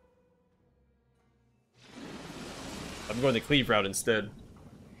 I'm going the cleave route instead.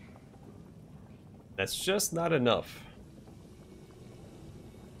 That's just not enough.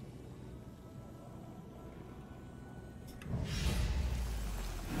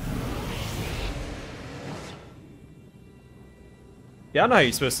 Yeah, I don't know how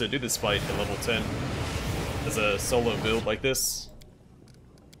you're supposed to do this fight at level 10 as a solo build like this.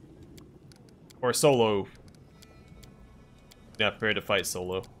 Or solo. Not prepared to fight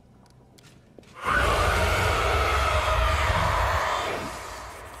solo.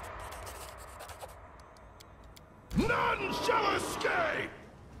 None shall escape!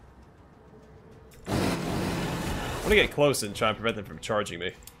 I want to get close and try and prevent them from charging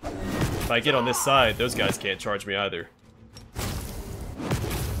me. If I get on this side, those guys can't charge me either.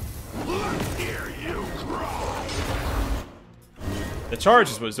 Hear you cry! The charge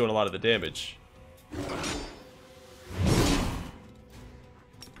is what's doing a lot of the damage.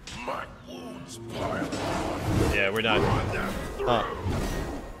 My wounds pile on. Yeah, we're not. Run them through. Huh.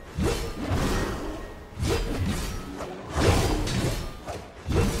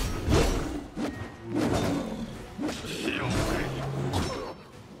 Heal me.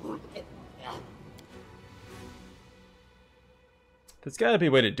 There's gotta be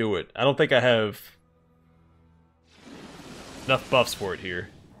a way to do it. I don't think I have enough buffs for it here.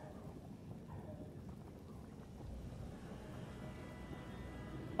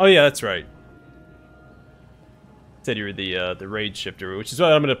 Oh yeah, that's right. Said you were the raid shifter, which is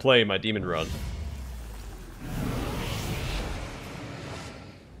what I'm gonna play in my demon run.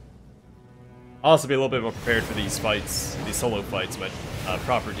 I'll also be a little bit more prepared for these fights, these solo fights, my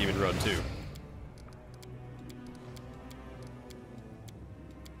proper demon run too.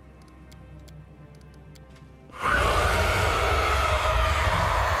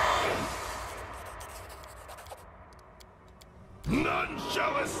 None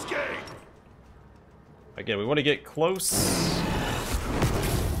shall escape! Again, we want to get close.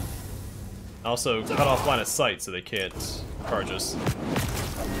 Also, cut off line of sight so they can't charge us.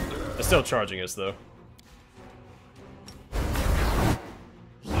 They're still charging us, though.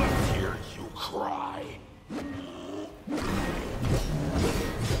 Let's hear you cry.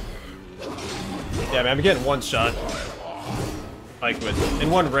 Yeah, man, I'm getting one shot. Like,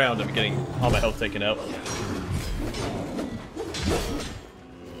 in one round, I'm getting all my health taken out.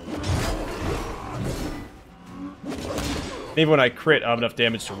 Even when I crit, I have enough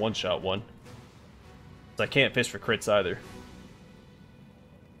damage to one-shot one. So I can't fish for crits either.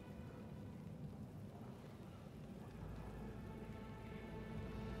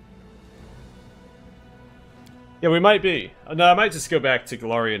 Yeah, we might be. No, I might just go back to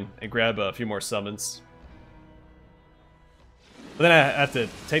Galarian and grab a few more summons. But then I have to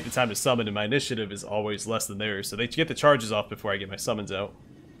take the time to summon, and my initiative is always less than theirs, so they get the charges off before I get my summons out.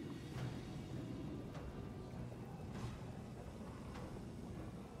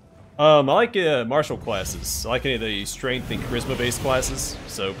 I like martial classes. I like any of the strength and charisma based classes.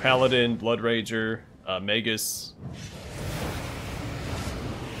 So Paladin, Blood Rager, Magus.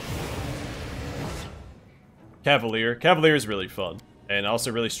 Cavalier. Cavalier is really fun, and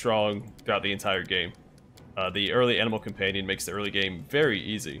also really strong throughout the entire game. The early Animal Companion makes the early game very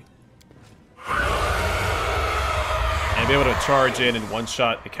easy. And be able to charge in and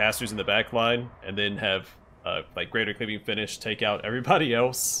one-shot the casters in the back line, and then have like Greater Cleaving Finish take out everybody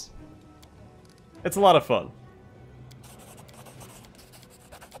else. It's a lot of fun.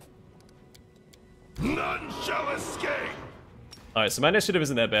 None shall escape! Alright, so my initiative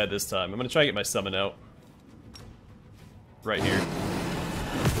isn't that bad this time. I'm gonna try and get my summon out. Right here.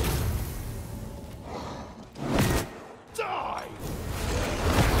 Die!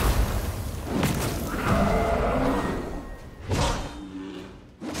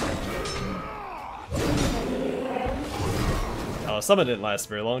 Oh, summon didn't last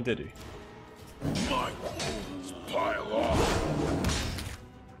very long, did he? My wounds pile on.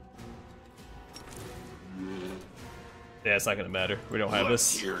 Yeah, it's not gonna matter. We don't have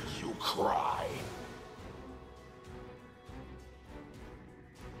Let's this. hear you cry.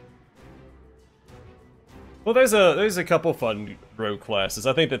 Well, there's a couple fun rogue classes.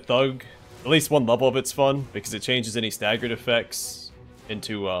 I think the Thug, at least one level of it's fun, because it changes any staggered effects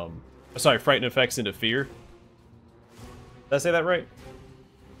into, sorry, frightened effects into fear. Did I say that right?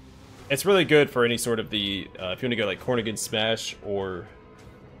 It's really good for any sort of the, if you want to go like Cornigan Smash or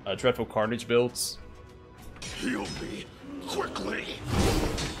Dreadful Carnage builds. Heal me quickly.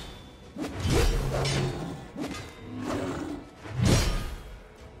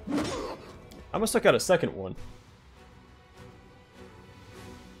 I must took out a second one.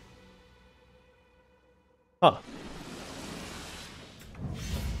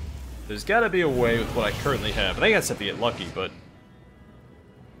 There's gotta be a way with what I currently have. I think I just have to get lucky, but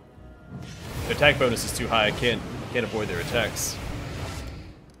the attack bonus is too high. I can't avoid their attacks.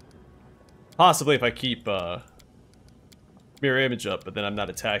 Possibly if I keep mirror image up, but then I'm not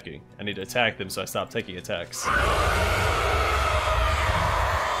attacking. I need to attack them so I stop taking attacks.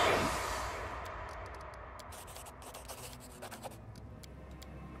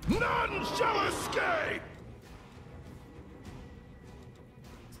 None shall escape!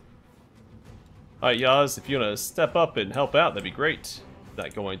 Alright, Yaz, if you want to step up and help out, that'd be great.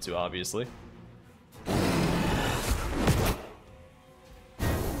 Not going to, obviously.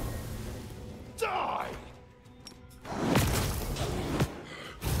 Die!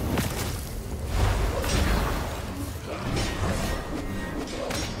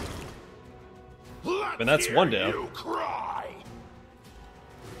 And that's one down. You cry.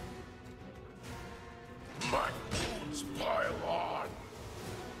 My wounds pile on.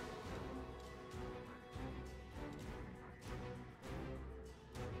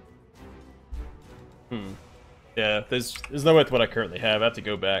 Yeah, there's no way with what I currently have. I have to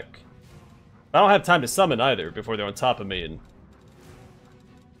go back. I don't have time to summon either before they're on top of me and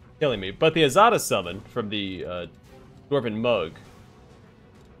killing me. But the Azada summon from the Dwarven Mug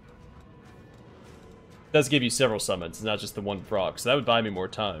does give you several summons, it's not just the one proc, so that would buy me more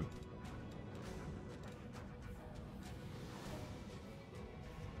time.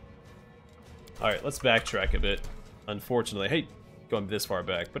 Alright, let's backtrack a bit. Unfortunately, I hate going this far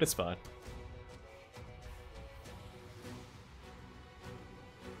back, but it's fine.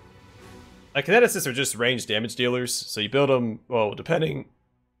 Kineticists are just ranged damage dealers, so you build them, well, depending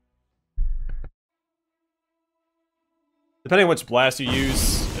on which blast you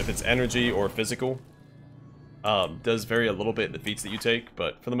use, if it's energy or physical, does vary a little bit in the feats that you take,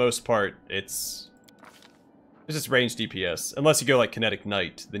 but for the most part, it's just ranged DPS. Unless you go like Kinetic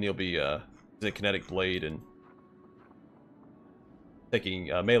Knight, then you'll be using Kinetic Blade and taking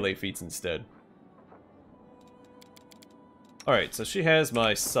melee feats instead. Alright, so she has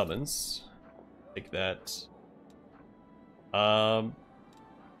my summons. Take that.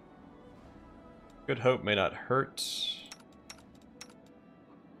 Good Hope may not hurt.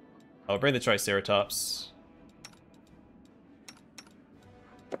 I'll bring the Triceratops.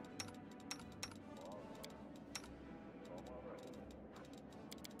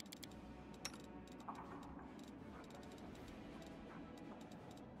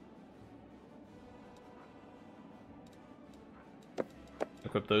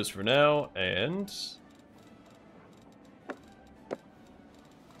 Equip those for now, and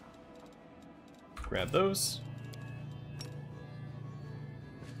grab those.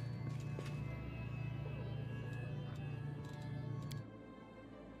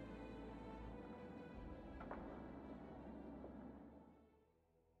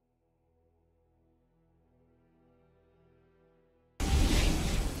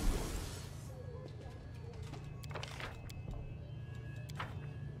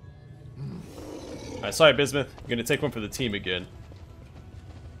 Alright, sorry, Bismuth. I'm gonna take one for the team again.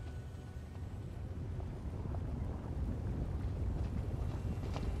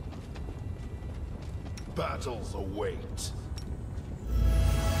 Battles await.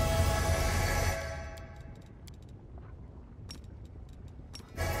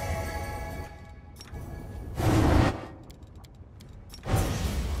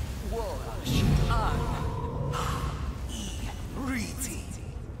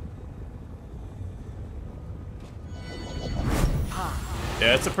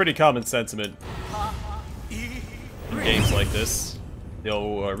 Yeah, it's a pretty common sentiment in games like this.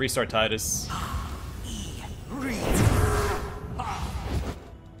 They'll restart Titus.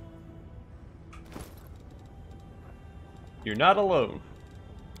 You're not alone.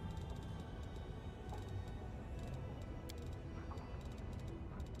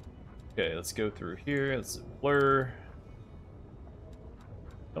 Okay, let's go through here. Let's blur.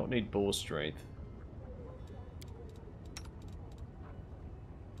 Don't need bull strength.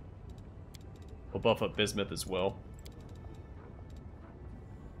 We'll buff up Bismuth as well.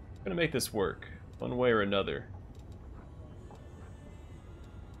 I'm gonna make this work, one way or another.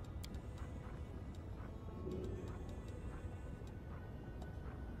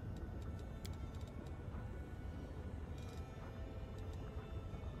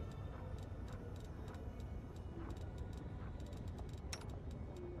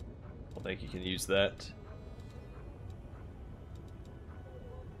 I think you can use that.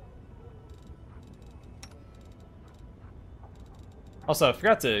 Also, I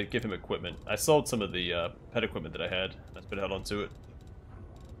forgot to give him equipment. I sold some of the pet equipment that I had. I put out onto it.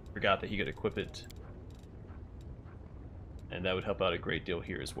 Forgot that he could equip it. And that would help out a great deal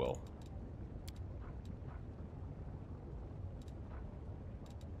here as well.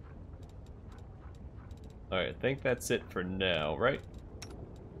 Alright, I think that's it for now, right?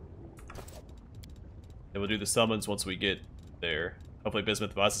 And we'll do the summons once we get there. Hopefully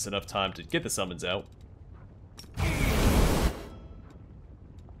Bismuth buys us enough time to get the summons out.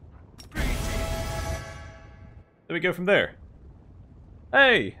 Then we go from there.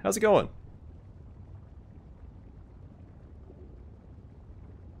 Hey, how's it going?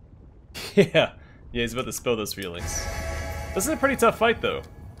 Yeah, he's about to spill those feelings. This is a pretty tough fight, though.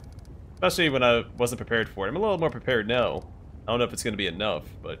 Especially when I wasn't prepared for it. I'm a little more prepared now. I don't know if it's going to be enough,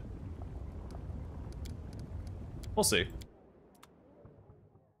 but... we'll see.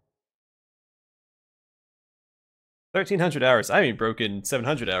 1,300 hours. I haven't even broken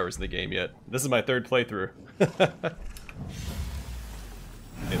 700 hours in the game yet. This is my third playthrough.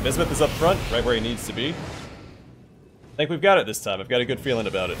 And Bismuth is up front, right where he needs to be. I think we've got it this time. I've got a good feeling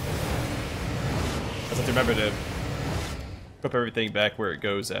about it. I just have to remember to put everything back where it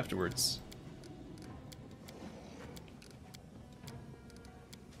goes afterwards.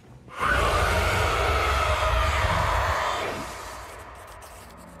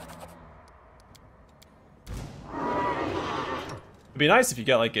 It'd be nice if you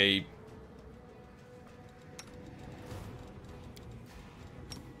got like a...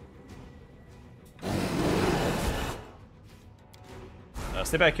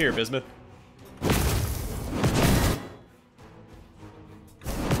 stay back here, Bismuth.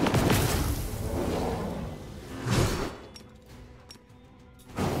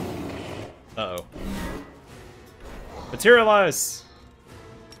 Uh-oh. Materialize!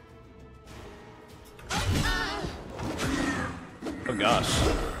 Oh gosh.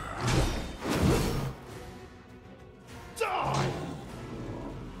 Die!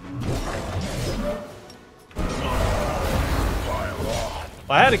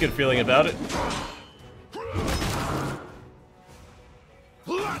 I had a good feeling about it.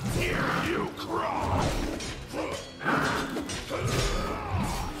 Let's hear you cry!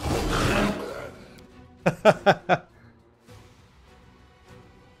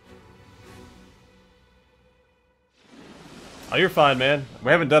 Oh, you're fine, man.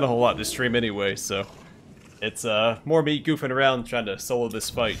 We haven't done a whole lot this stream anyway, so... it's, more me goofing around trying to solo this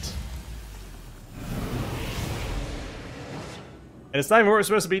fight. And it's not even what we're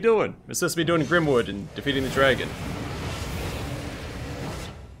supposed to be doing. We're supposed to be doing Grimwood and defeating the dragon.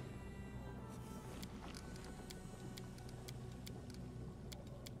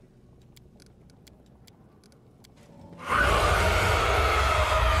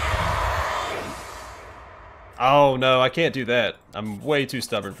 Oh no, I can't do that. I'm way too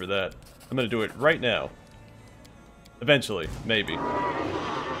stubborn for that. I'm gonna do it right now. Eventually, maybe.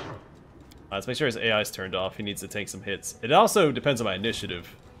 Let's make sure his AI is turned off. He needs to take some hits. It also depends on my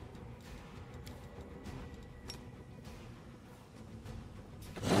initiative.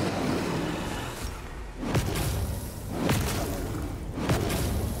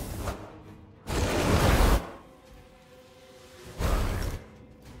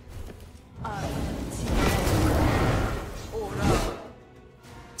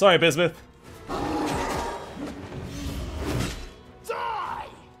 Sorry, Bismuth. Die!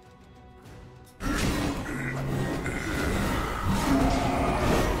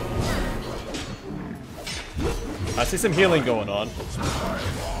 I see some healing going on.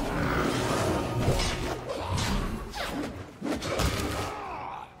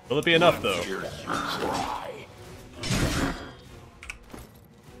 Will it be enough, though? Hear you cry.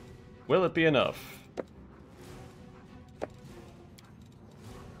 Will it be enough?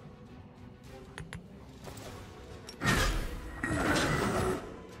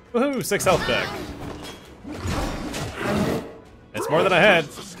 Woohoo! 6 health back. It's more than I had.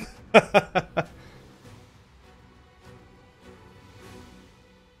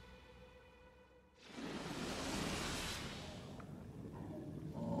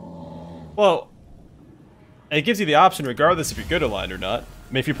 Well, it gives you the option regardless if you're good aligned or not.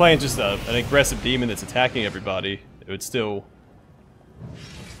 I mean, if you're playing just an aggressive demon that's attacking everybody, it would still...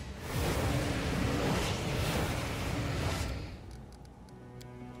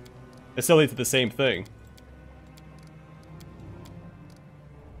 it still leads to the same thing.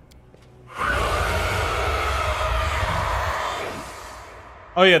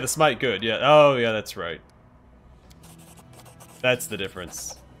 Oh yeah, the smite good, yeah. Oh yeah, that's right. That's the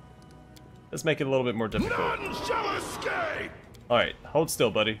difference. Let's make it a little bit more difficult. None shall escape! Alright, hold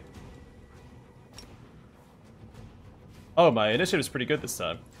still, buddy. Oh, my initiative's pretty good this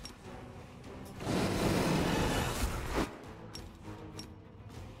time.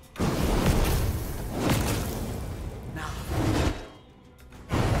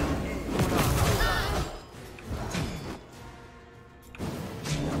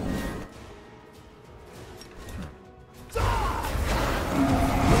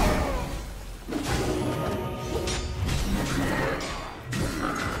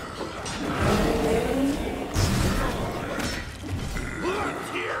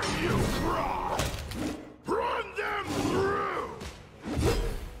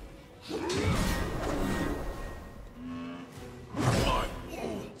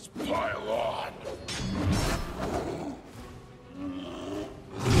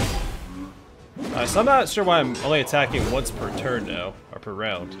 So I'm not sure why I'm only attacking once per turn now, or per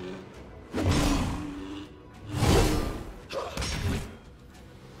round. I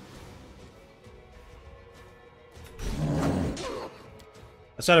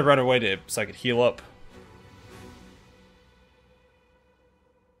was trying to run away so I could heal up.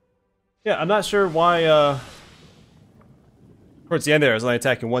 Yeah, I'm not sure why, towards the end there, I was only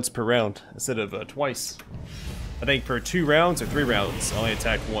attacking once per round, instead of, twice. I think for 2 rounds or 3 rounds, I only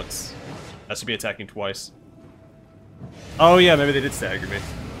attack once. I should be attacking twice. Oh yeah, maybe they did stagger me.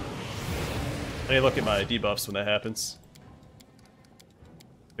 I need to look at my debuffs when that happens.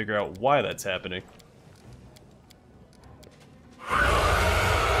 Figure out why that's happening.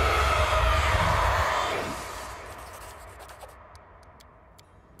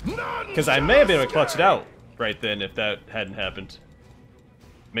 Because I may have been able to clutch it out right then if that hadn't happened.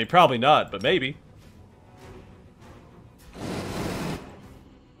 I mean, probably not, but maybe.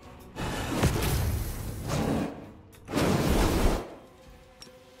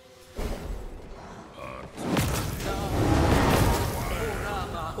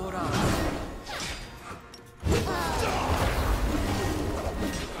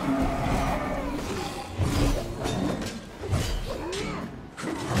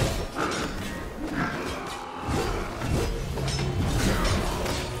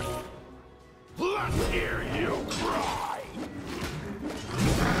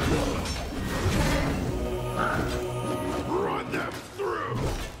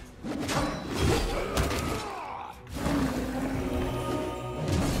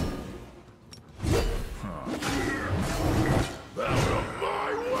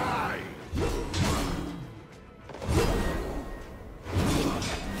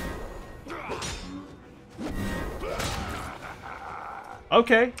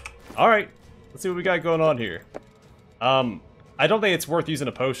 Okay, alright. Let's see what we got going on here. I don't think it's worth using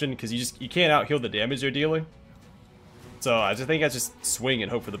a potion, because you can't out-heal the damage you're dealing. So I think I just swing and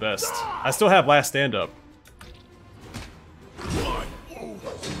hope for the best. I still have last stand up.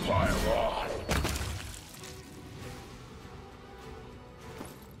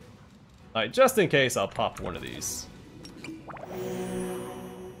 Alright, just in case, I'll pop one of these.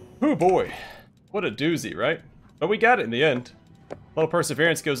 Oh boy, what a doozy, right? But we got it in the end. A little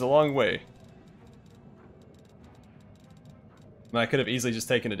perseverance goes a long way. I could have easily just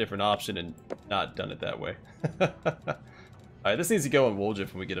taken a different option and not done it that way. Alright, this needs to go on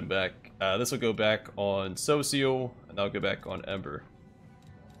Woljif when we get him back. This will go back on Social, and I'll go back on Ember.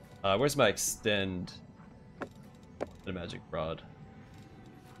 Where's my extend? The magic rod.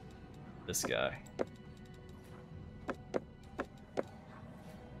 This guy.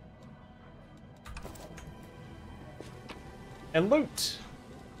 And loot!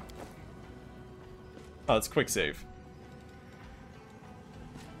 Oh, it's quick save.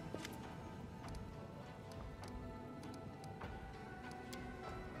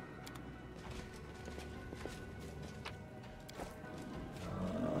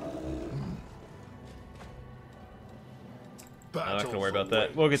 I'm not gonna worry about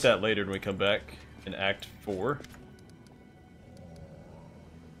that. We'll get that later when we come back in Act 4.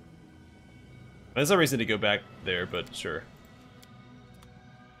 There's no reason to go back there, but sure.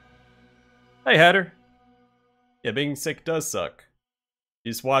 Hey, Hatter. Yeah, being sick does suck.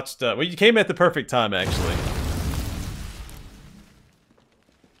 You just watched, well, you came at the perfect time, actually.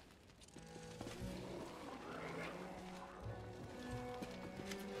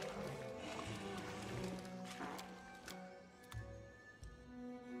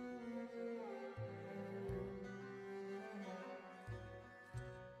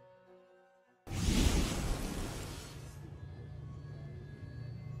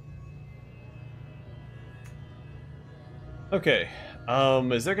 Okay,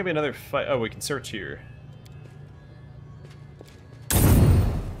 is there gonna be another fight? Oh, we can search here.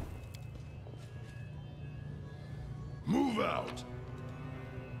 Move out.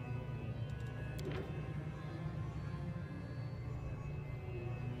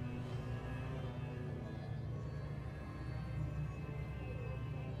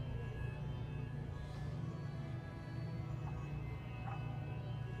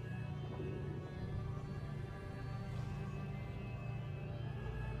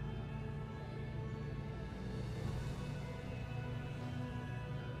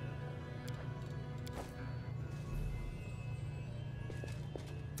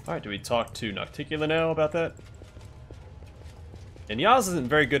 Alright, do we talk to Nocticula now about that? And Yaz isn't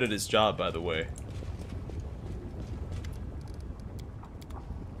very good at his job, by the way.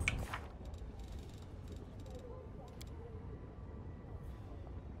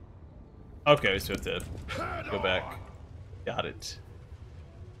 Okay, so we have to go back. Got it.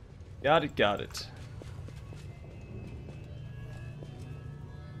 Got it, got it.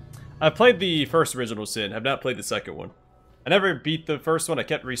 I've played the first Original Sin, have not played the second one. I never beat the first one, I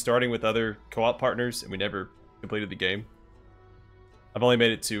kept restarting with other co-op partners, and we never completed the game. I've only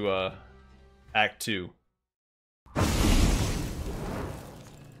made it to, Act 2.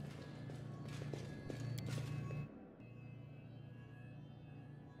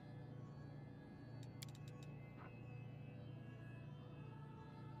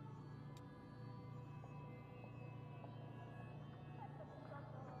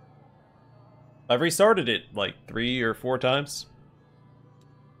 I've restarted it like 3 or 4 times.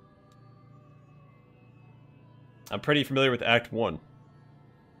 I'm pretty familiar with Act 1.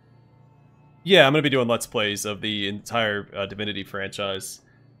 Yeah, I'm going to be doing Let's Plays of the entire Divinity franchise.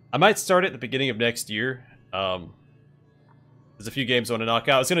 I might start at the beginning of next year. There's a few games I want to knock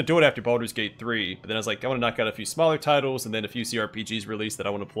out. I was going to do it after Baldur's Gate 3, but then I was like, I want to knock out a few smaller titles, and then a few CRPGs released that I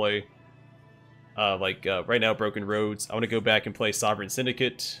want to play. Right now, Broken Roads. I want to go back and play Sovereign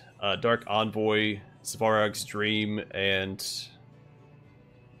Syndicate, Dark Envoy, Svarog's Dream, and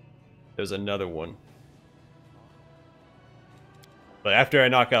there's another one. But after I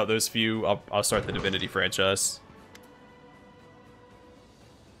knock out those few, I'll start the Divinity franchise.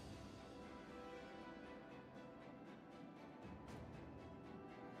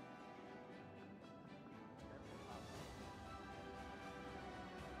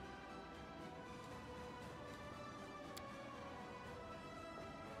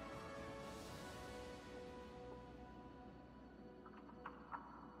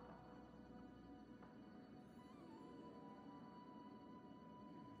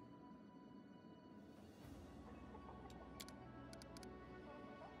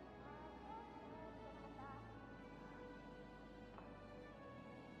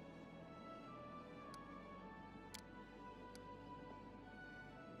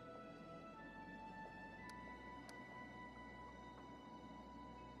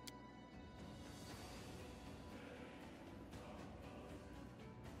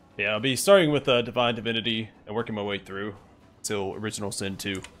 Yeah, I'll be starting with Divine Divinity and working my way through till Original Sin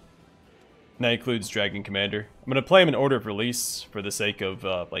 2. And that includes Dragon Commander. I'm gonna play them in order of release for the sake of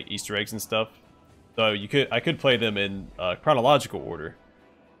like Easter eggs and stuff. So I could play them in chronological order.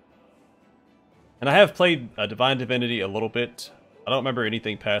 And I have played Divine Divinity a little bit. I don't remember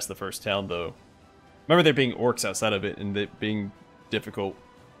anything past the first town though. I remember there being orcs outside of it and it being difficult.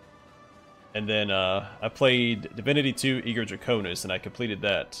 And then I played Divinity 2 Eager Draconis, and I completed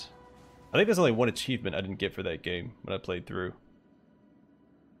that. I think there's only one achievement I didn't get for that game when I played through.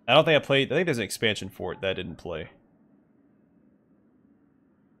 I think there's an expansion for it that I didn't play.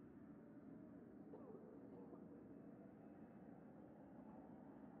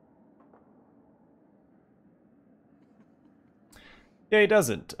 Yeah, he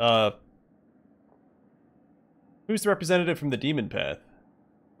doesn't. Who's the representative from the Demon Path?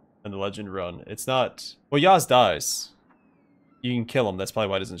 And the Legend Run. It's not... Well, Yaz dies. You can kill him. That's probably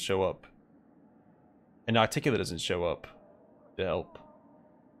why it doesn't show up. And Articulate doesn't show up to help.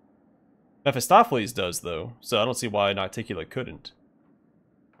 Mephistopheles does, though. So I don't see why Articulate couldn't.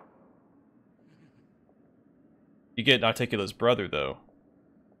 You get Articulate's brother, though.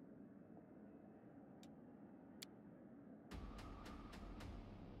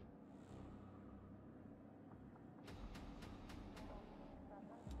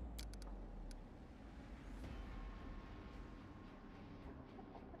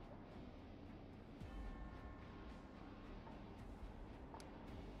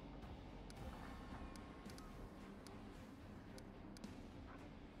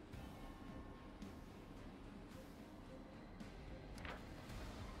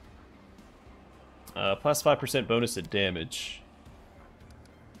 Plus 5% bonus to damage.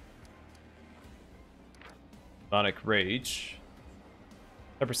 Sonic Rage.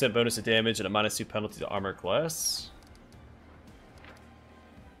 5% bonus to damage and a -2 penalty to armor class.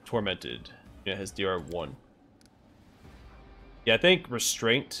 Tormented. Yeah, it has DR1. Yeah, I think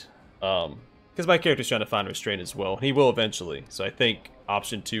Restraint. Because my character's trying to find Restraint as well. He will eventually. So I think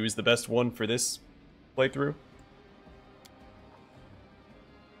option 2 is the best one for this playthrough.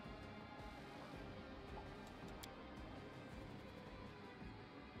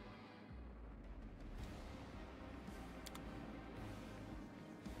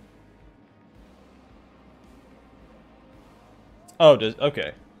 Oh,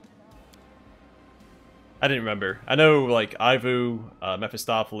 okay. I didn't remember. I know, like, Ivu,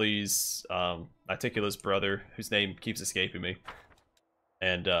 Mephistopheles, Articulate's brother, whose name keeps escaping me.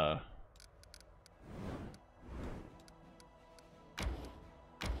 And, Go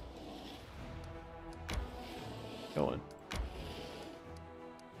on.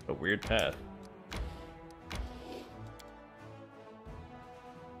 A weird path.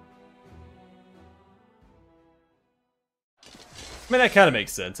 I mean, that kind of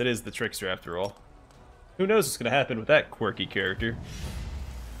makes sense. It is the trickster after all. Who knows what's going to happen with that quirky character?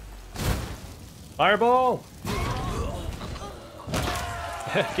 Fireball!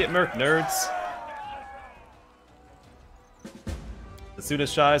 Get murked, nerds. As soon as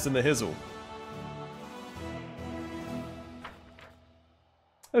Shy's in the hizzle.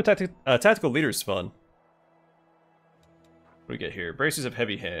 Oh, tactical leader's fun. What do we get here? Bracers of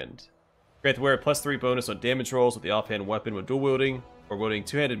Heavy Hand. Grant the wearer +3 bonus on damage rolls with the offhand weapon when dual wielding, or wielding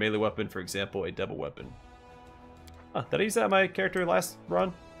two-handed melee weapon, for example, a double weapon. Huh, did I use that on my character last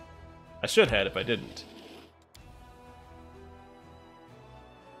run? I should have if I didn't.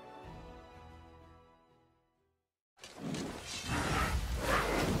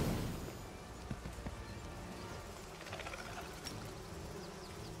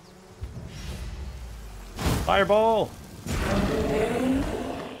 Fireball!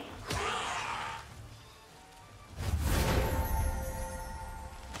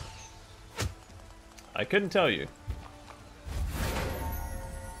 I couldn't tell you.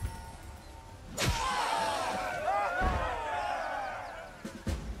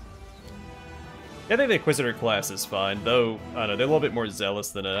 I think the Inquisitor class is fine, though, I don't know, they're a little bit more zealous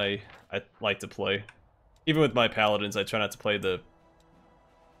than I like to play. Even with my Paladins, I try not to play the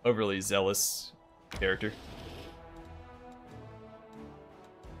overly zealous character.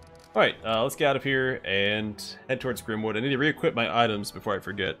 Alright, let's get out of here and head towards Grimwood. I need to re-equip my items before I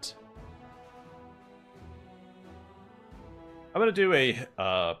forget. I'm gonna do I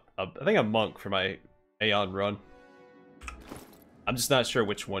think a monk for my Aeon run. I'm just not sure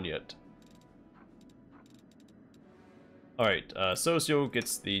which one yet. Alright, Socio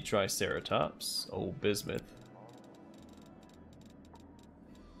gets the Triceratops, old Bismuth.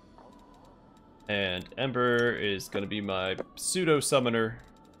 And Ember is gonna be my pseudo-summoner,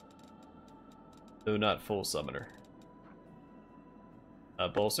 though not full summoner.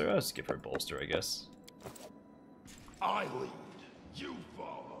 Bolster, I'll just give her a bolster, I guess. I lead, you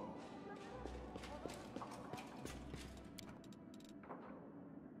follow.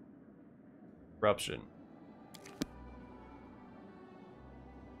 Corruption.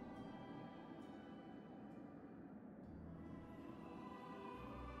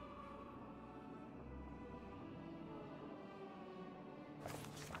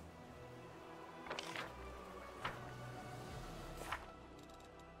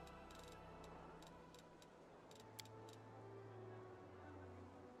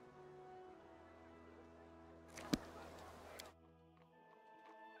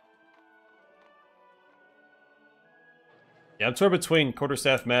 Yeah, I'm torn between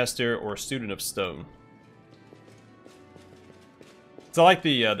Quarterstaff Master or Student of Stone. So I like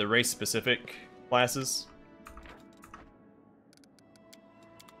the race-specific classes.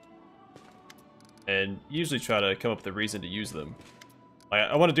 And usually try to come up with a reason to use them.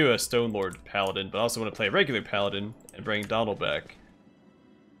 I want to do a Stone Lord Paladin, but I also want to play a regular Paladin and bring Donald back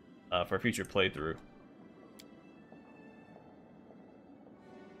for a future playthrough.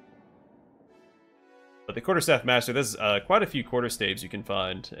 But the Quarterstaff Master, there's quite a few quarterstaves you can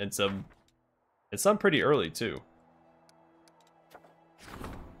find, and some pretty early too.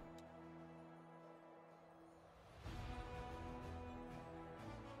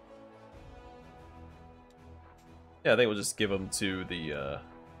 Yeah, I think we'll just give them to the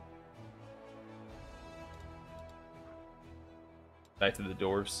back to the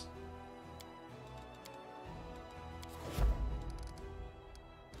dwarves.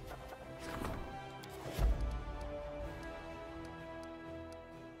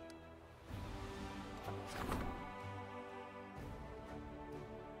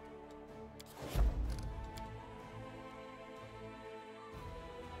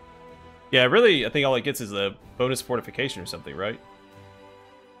 Yeah, really, I think all it gets is a bonus fortification or something, right?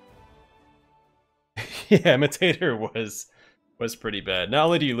 Yeah, Imitator was pretty bad. Not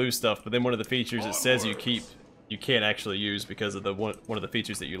only do you lose stuff, but then one of the features it says you keep, you can't actually use because of the one of the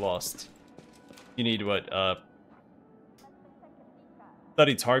features that you lost. You need what?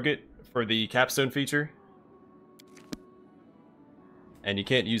 Study target for the capstone feature, and you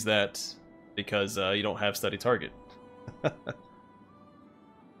can't use that because you don't have study target.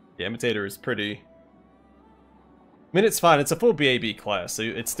 Yeah, Imitator is pretty... I mean, it's fine. It's a full BAB class, so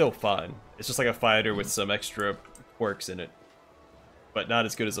it's still fine. It's just like a fighter with some extra quirks in it. But not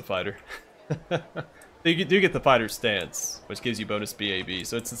as good as a fighter. You do get the fighter stance, which gives you bonus BAB,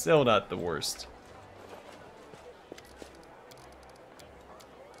 so it's still not the worst.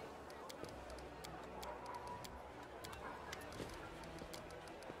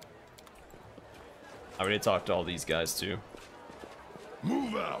 I already talked to all these guys too.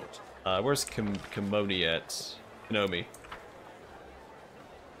 Move out. Where's Kimoni at? Konomi.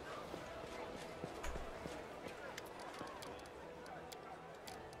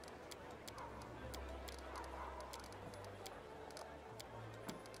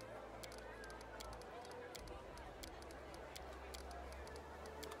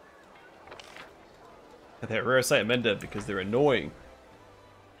 That rare sight Menda because they're annoying.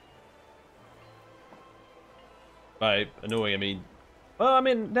 By annoying, I mean... Well, I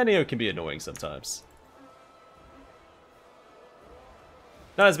mean, Nenio can be annoying sometimes.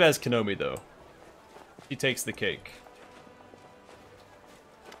 Not as bad as Konomi, though. She takes the cake.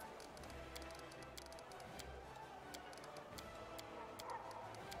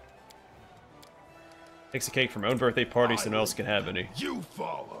 Takes a cake from her own birthday party so no one else can have any. You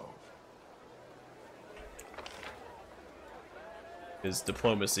follow. His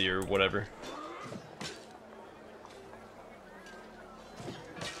diplomacy or whatever.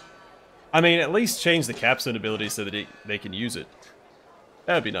 I mean, at least change the capstone ability so that they can use it.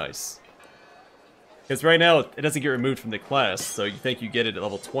 That would be nice. Because right now, it doesn't get removed from the class, so you think you get it at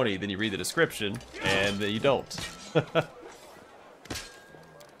level 20, then you read the description, and then you don't.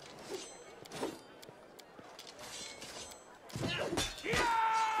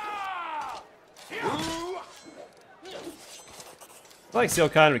 I like see how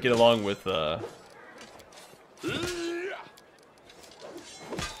kind would get along with,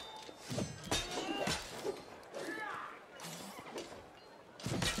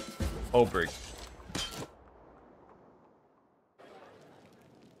 Obrig.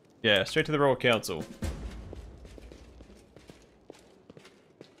 Yeah, straight to the Royal Council.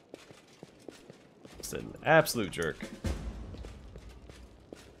 Just an absolute jerk.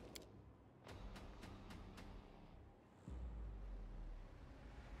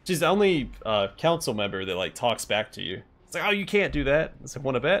 She's the only council member that like talks back to you. It's like, oh, you can't do that. It's like,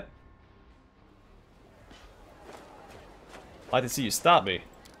 want to bet? I'd like to see you stop me.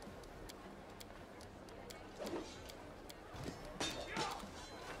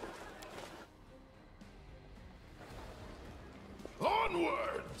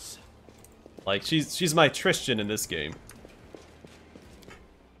 Onwards. Like she's my Tristan in this game.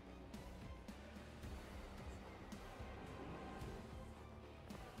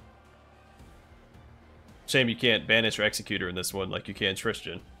 Shame you can't banish or execute her in this one like you can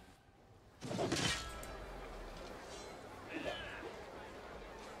Tristan.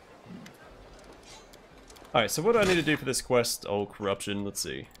 Alright, so what do I need to do for this quest? Oh, corruption, let's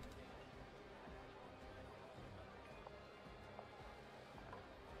see.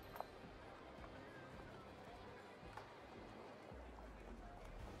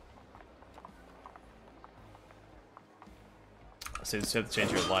 So you just have to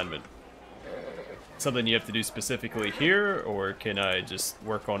change your alignment. Something you have to do specifically here, or can I just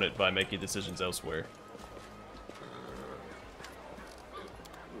work on it by making decisions elsewhere?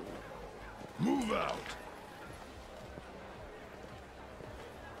 Move out.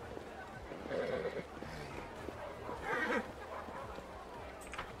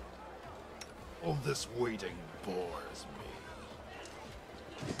 All this waiting bores me.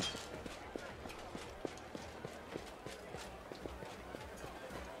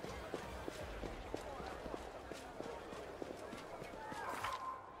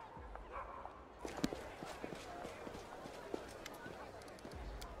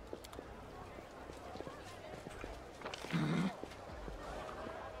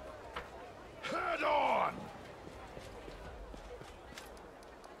 Head on!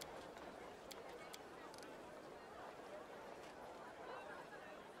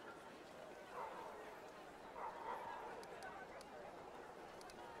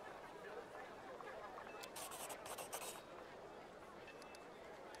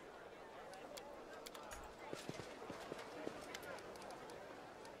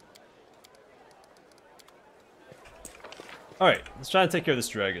 Alright, let's try and take care of this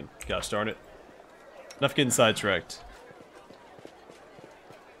dragon. Gosh darn it. Enough getting sidetracked.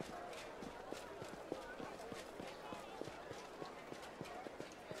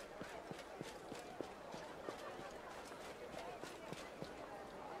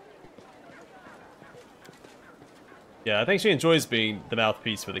 Yeah, I think she enjoys being the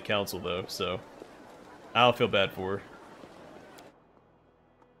mouthpiece for the council though, so I don't feel bad for her.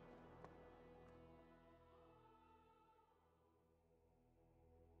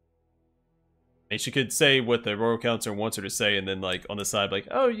 And she could say what the Royal Council wants her to say, and then, like, on the side, like,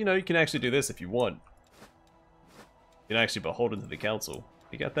 oh, you know, you can actually do this if you want. You can actually beholden to the Council.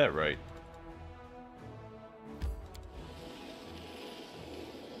 You got that right.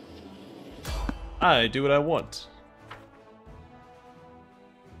 I do what I want.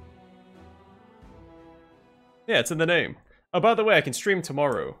 Yeah, it's in the name. Oh, by the way, I can stream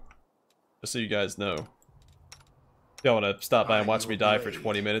tomorrow. Just so you guys know. Y'all wanna stop by and watch me die for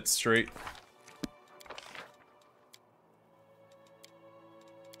 20 minutes straight?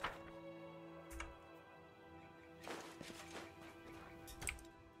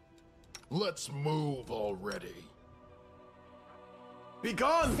 Let's move already. Be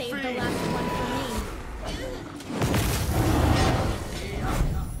gone, Save the Fiend! last one for me.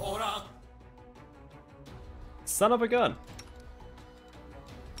 Son of a gun.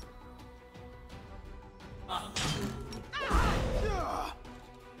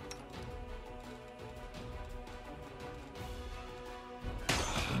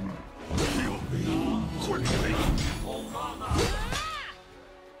 Heal me quickly.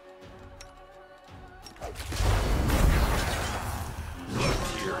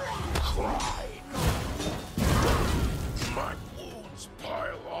 Let's hear you cry. My wounds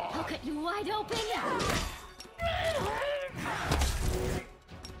pile I'll on. cut you wide open.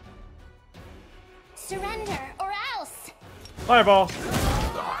 Surrender or else. Fireball.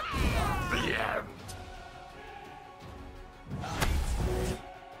 Not the end.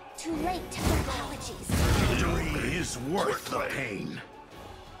 Too late for apologies. Victory is worth the pain.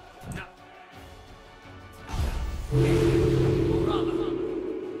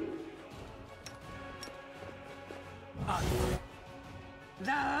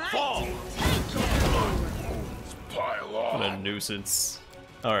 Fall! Wounds pile on. What a nuisance.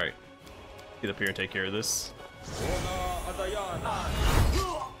 Alright. Get up here and take care of this.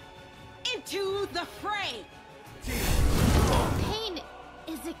 Into the fray! Pain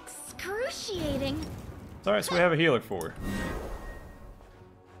is excruciating. It's alright, so we have a healer for.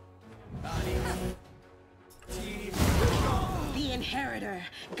 The Inheritor,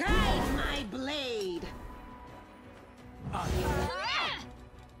 guide my blade!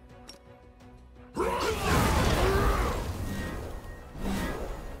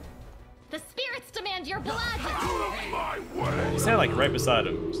 The spirits demand your blood. My way. You stand like right beside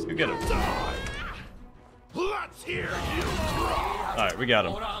him. Just go get him. Let's hear you cry. Alright, we got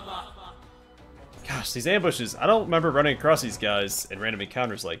him. Gosh, these ambushes. I don't remember running across these guys in random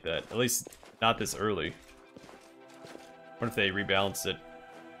encounters like that. At least not this early. What if they rebalanced it?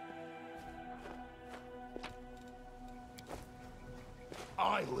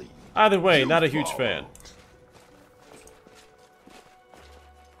 I lead. Either way, You not a huge follow. fan.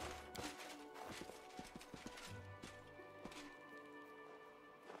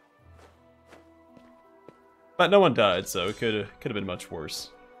 But no one died, so it could have been much worse.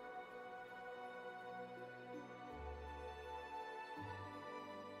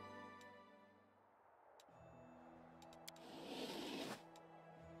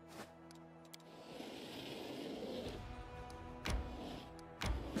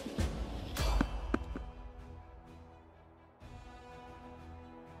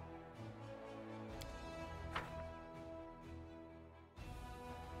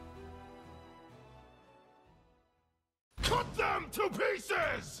 Cut them to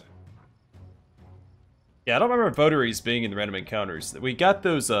pieces. Yeah, I don't remember votaries being in the random encounters. We got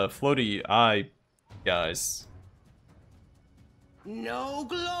those floaty eye guys. No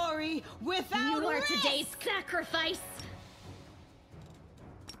glory without You are risk. today's sacrifice.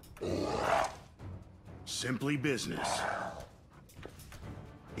 Simply business.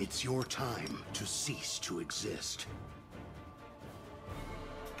 It's your time to cease to exist.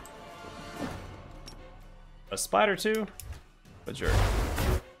 A spider too? A jerk.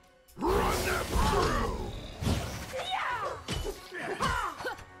 Run them through.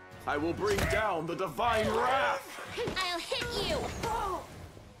 I will bring down the divine wrath. I'll hit you.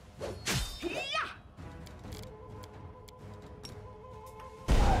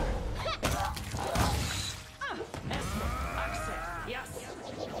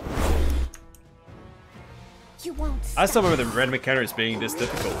 You won't. I still remember the random encounters being this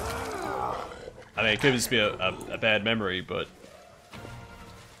difficult. I mean, it could just be a bad memory, but...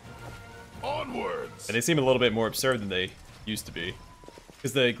 Onwards. And they seem a little bit more absurd than they used to be.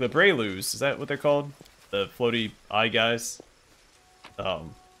 Because the Glabrelus, is that what they're called? The floaty eye guys?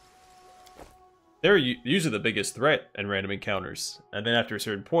 They're usually the biggest threat in random encounters. And then after a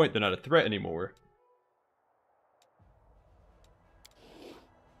certain point, they're not a threat anymore.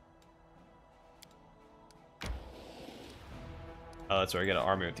 Oh, that's right, I got an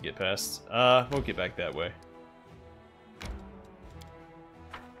army we have to get past. We'll get back that way.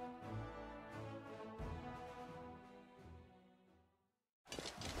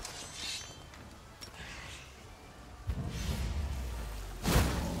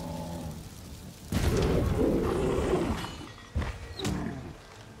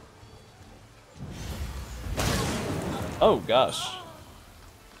 Oh gosh.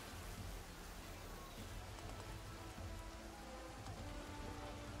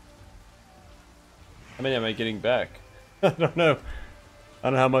 How many am I getting back? I don't know. I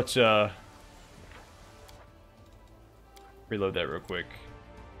don't know how much, reload that real quick.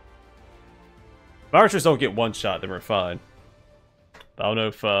 If archers don't get one shot, then we're fine. But I don't know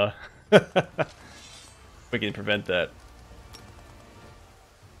if, we can prevent that.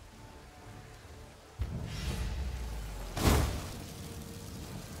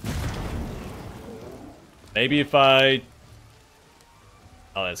 Maybe if I...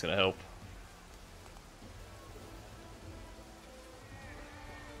 Oh, that's gonna help.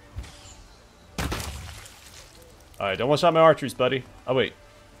 Alright, don't one-shot my archers, buddy. Oh, wait.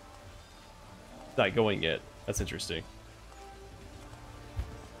 It's not going yet. That's interesting.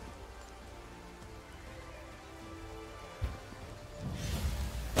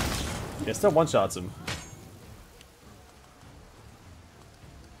 Yeah, still one-shots him.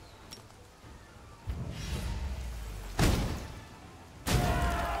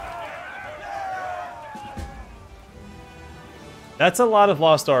 That's a lot of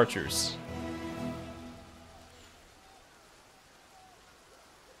lost archers.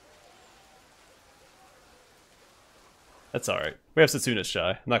 That's alright. We have Setsuna's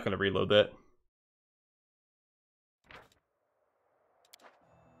Shy. I'm not going to reload that.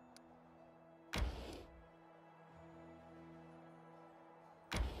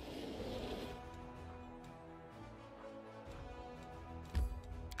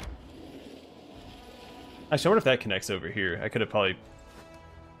 Actually, I wonder if that connects over here. I could have probably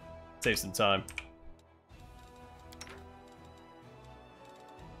saved some time.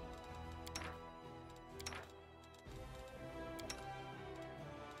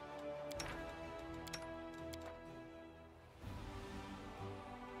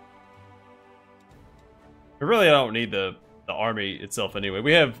 But really, I don't need the army itself anyway.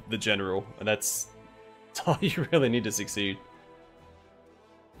 We have the general, and that's all you really need to succeed.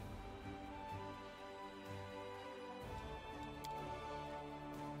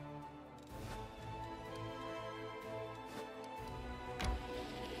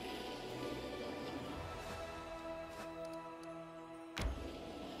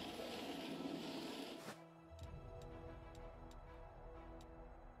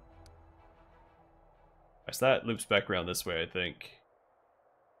 So that loops back around this way, I think.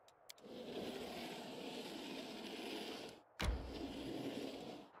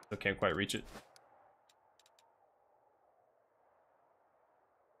 Still can't quite reach it.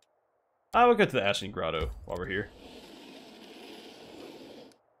 We'll go to the Ashen Grotto while we're here.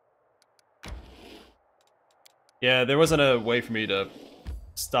 Yeah, there wasn't a way for me to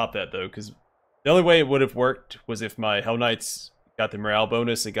stop that, though, because the only way it would have worked was if my Hell Knights got the morale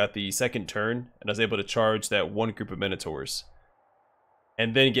bonus and got the second turn, and I was able to charge that one group of Minotaurs.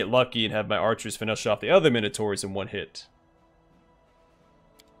 And then get lucky and have my archers finish off the other Minotaurs in one hit.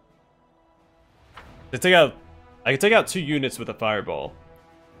 I could take out 2 units with a fireball.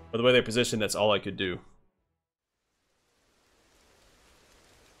 But the way they're positioned, that's all I could do.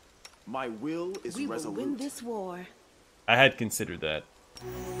 My will is We will resolute. win this war. I had considered that.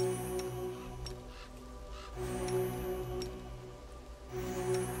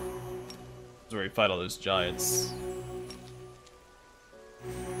 That's where we fight all those giants.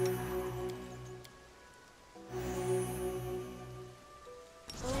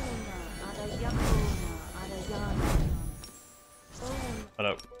 Oh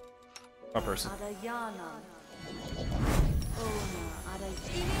no. Wrong person.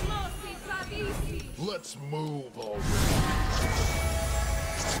 Let's move already.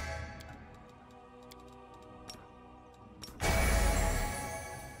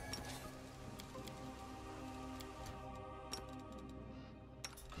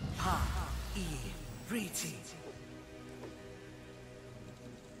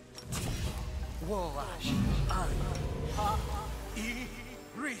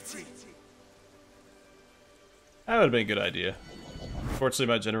 That would have been a good idea. Unfortunately,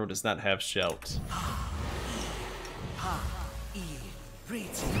 my general does not have shout.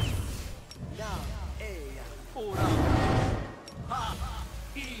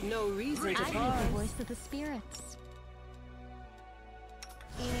 No reason I to heard pause. the voice of the spirits.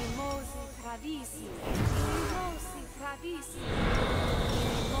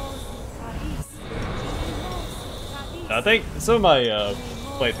 I think some of my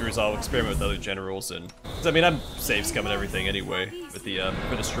playthroughs I'll experiment with other generals, and 'cause, I mean, I'm save scumming everything anyway with the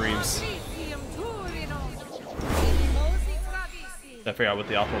for the streams. I figure out what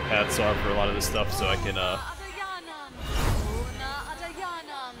the optimal paths are for a lot of this stuff, so I can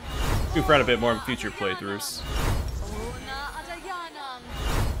goof around a bit more in future playthroughs.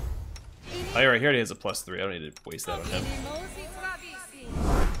 Oh, alright, he already has a +3. I don't need to waste that on him.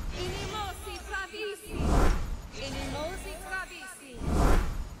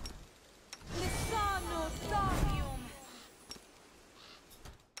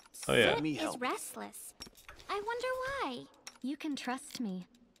 Oh yeah. Sid is restless. I wonder why. You can trust me.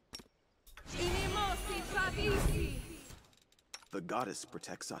 The goddess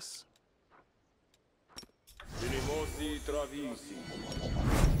protects us.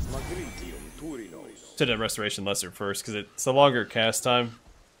 Should have Restoration Lesser first, because it's a longer cast time.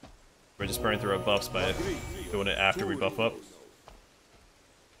 We're just burning through our buffs by doing it after we buff up.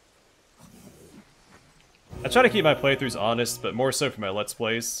 I try to keep my playthroughs honest, but more so for my Let's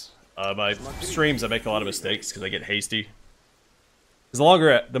Plays. My streams, I make a lot of mistakes because I get hasty. Because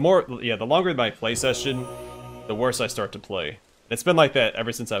the longer my play session, the worse I start to play. And it's been like that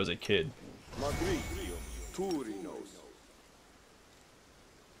ever since I was a kid.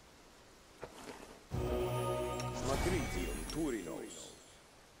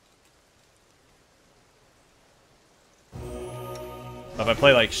 If I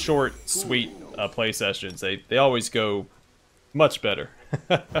play like short, sweet play sessions, they always go much better.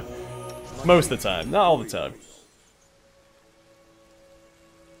 Most of the time, not all the time.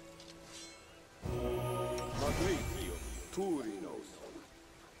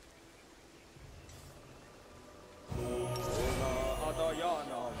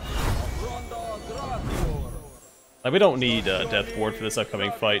 Like, we don't need Death Ward for this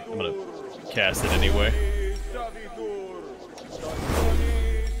upcoming fight. I'm gonna cast it anyway.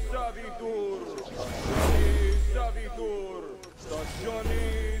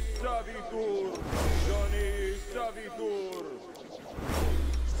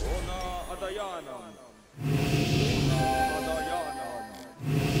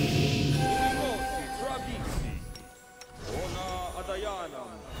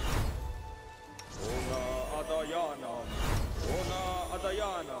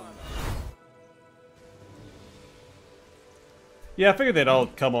 Yeah, I figured they'd all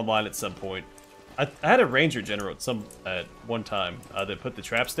come online at some point. I had a Ranger General at one time that put the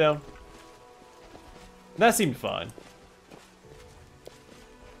traps down. And that seemed fine.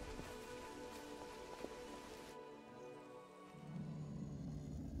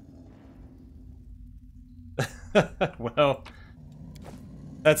 Well,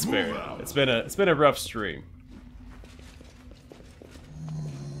 that's fair. It's been a rough stream.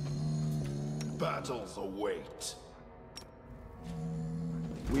 Battles await.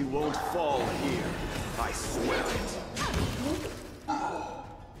 We won't fall here. I swear it. Oh,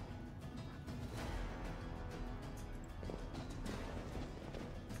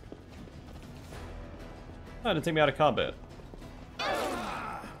 it didn't take me out of combat.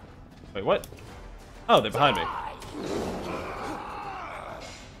 Wait, what? Oh, they're behind me.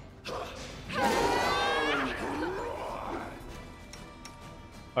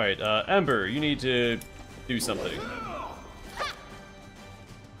 Alright, Ember, you need to do something.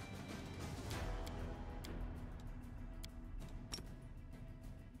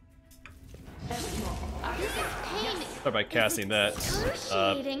 Start by casting that.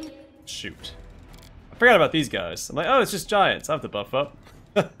 Shoot. I forgot about these guys. I'm like, oh, it's just giants. I have to buff up.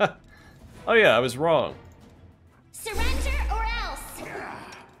 Oh yeah, I was wrong. Surrender or else.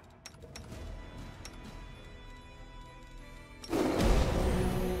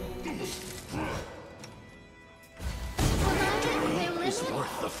 It's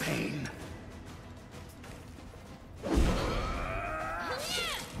worth the pain.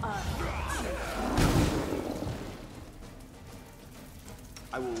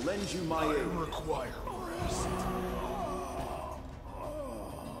 I will lend you my aid. Require rest.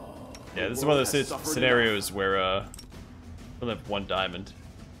 Yeah, this is one of those scenarios where I only have 1 diamond.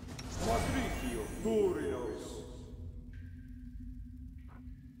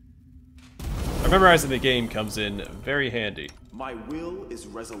 Memorizing the game comes in very handy. My will is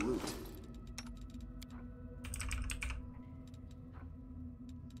resolute.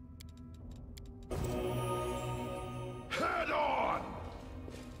 Head on!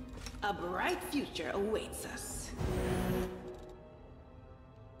 A bright future awaits us.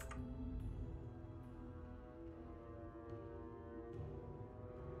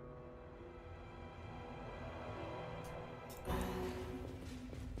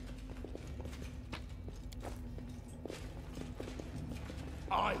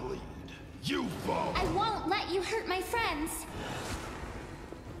 I lead. You follow. I won't let you hurt my friends.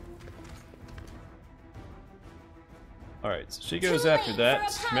 Alright, so she goes after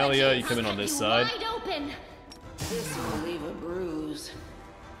that. Melia, you come in on this side. Wide open. This will leave a bruise.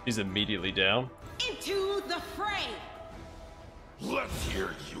 She's immediately down. Into the fray! Let's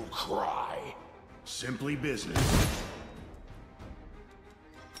hear you cry. Simply business.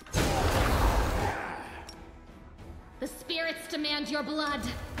 The spirits demand your blood.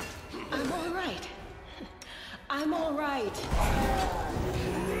 I'm all right. I'm all right.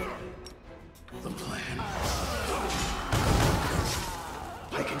 The plan.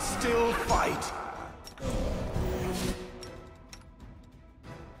 I can still fight.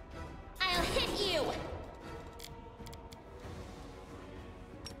 I'll hit you.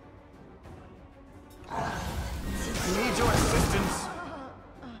 I need your assistance.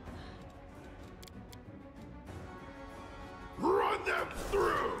 Run them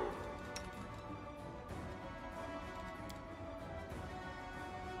through!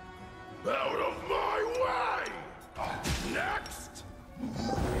 Out of my way! Next!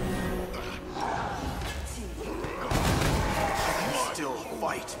 Still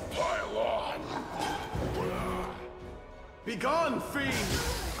fight. Pile on! Begone, fiend!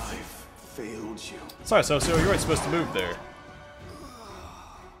 I've failed you. Sorry, Socio, you weren't supposed to move there.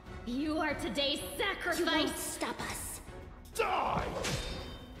 You are today's You won't sacrifice. stop us. Die!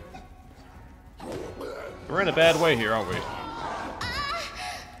 We're in a bad way here, aren't we?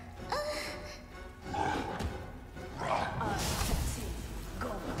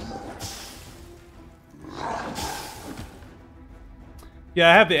 Yeah,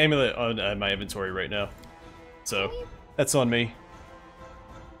 I have the amulet on my inventory right now, so that's on me.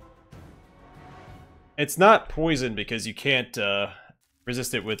 It's not poison because you can't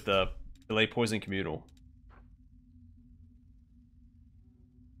resist it with the delay poison communal.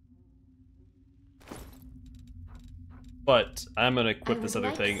 But I'm gonna equip this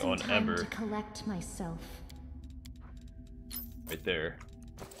other thing on Ember To collect myself. right there.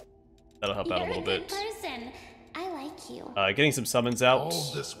 That'll help out a little bit. person. I like you. Getting some summons out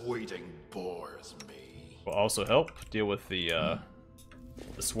All this waiting bores me. will also help deal with the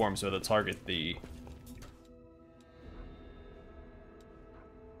swarm, so they'll target the.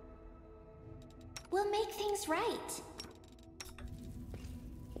 We'll make things right.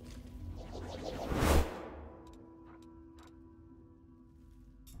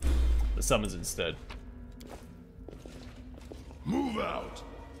 The summons instead. Move out!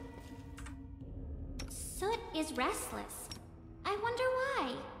 Soot is restless. I wonder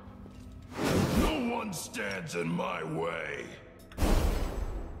why. No one stands in my way.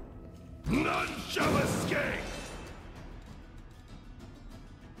 None shall escape!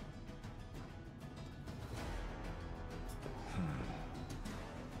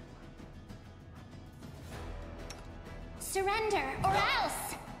 Surrender or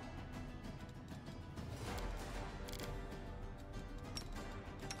else.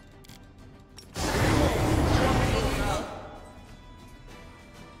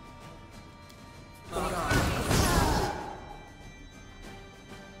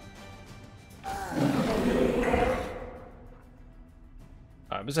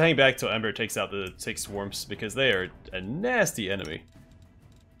 I'm just hanging back till Ember takes out the 6 swarms because they are a nasty enemy.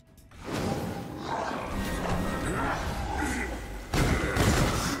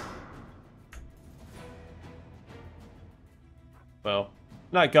 Well,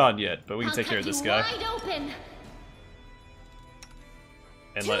 not gone yet, but we can take care of this guy. Wide open.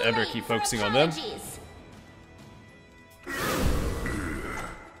 And let Ember keep focusing on them.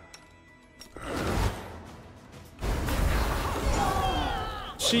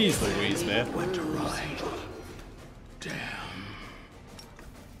 Jeez Louise, man. Went to ride. Damn.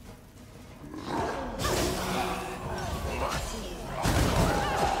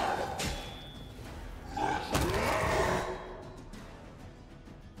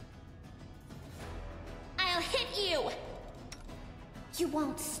 I'll hit you. You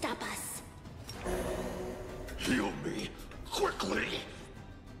won't stop us. Heal me, quickly!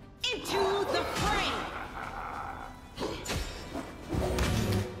 Into the fray!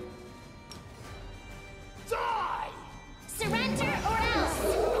 Die! Surrender or else.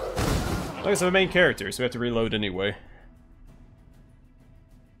 Like I said, the main character, so we have to reload anyway.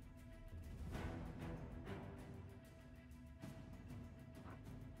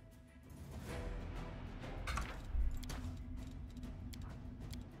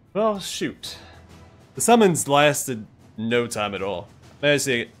 Well, shoot. The summons lasted no time at all. I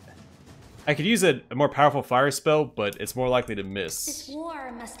could use a more powerful fire spell, but it's more likely to miss. This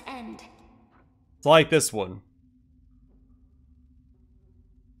war must end. It's like this one.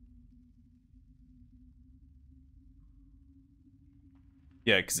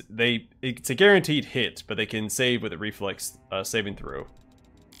 Yeah, because it's a guaranteed hit, but they can save with a reflex saving throw.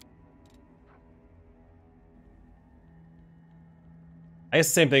 I guess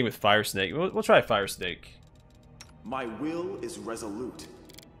the same thing with Fire Snake. We'll try Fire Snake. My will is resolute.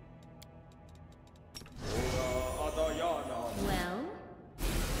 Well?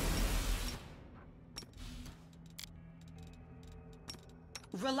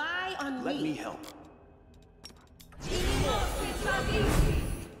 Rely on Let me help.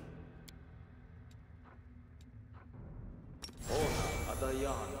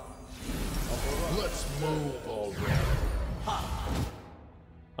 Let's move already.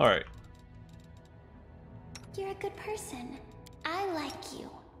 Alright. You're a good person. I like you.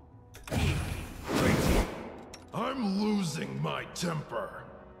 I'm losing my temper.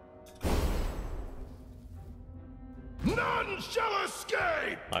 None shall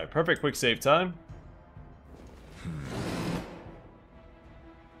escape! Alright, perfect quick save time.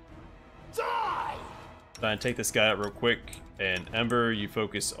 Die! Try and take this guy out real quick. And Ember, you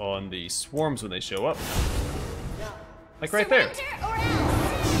focus on the swarms when they show up. Like right there. Surrender or else.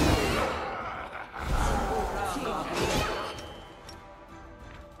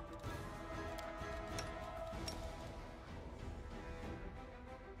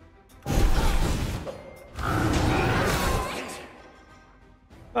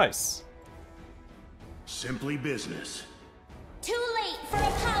 Nice. Simply business. Too late for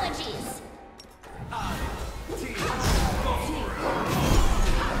apologies.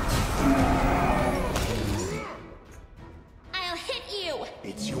 I'll hit you.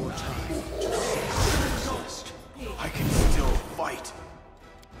 It's your time to exist. I can still fight.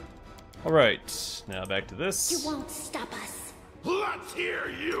 Alright, now back to You this. won't stop us. Let's hear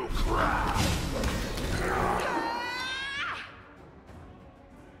you cry!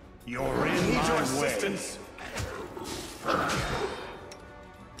 You're in Need your my way. assistance.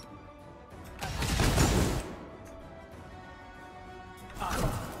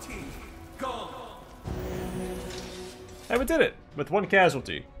 And we did it with one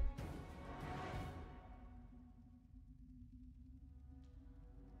casualty.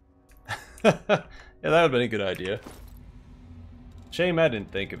 Yeah, that would have been a good idea. Shame I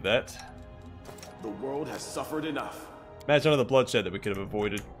didn't think of that. The world has suffered enough. Imagine all the bloodshed that we could have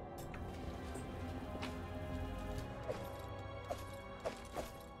avoided.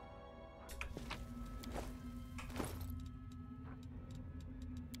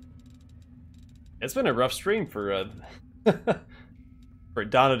 It's been a rough stream for for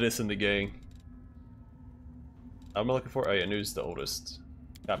Donadus in the gang. I'm looking for. Oh yeah, news the oldest.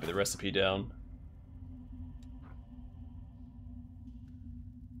 Copy the recipe down.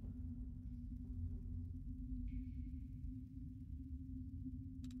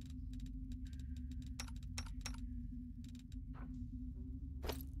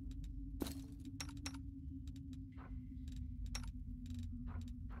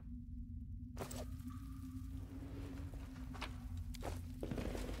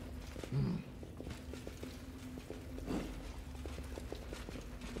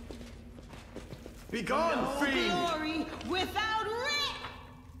 Begone, fiend! Glory without writ.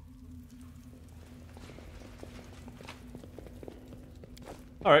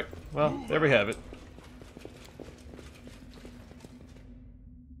 Alright, well, there we have it.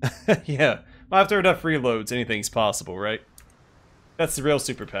 Yeah, well, after enough reloads, anything's possible, right? That's the real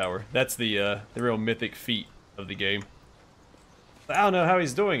superpower. That's the real mythic feat of the game. I don't know how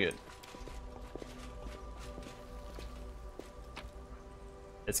he's doing it.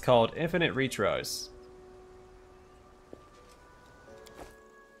 It's called infinite retries.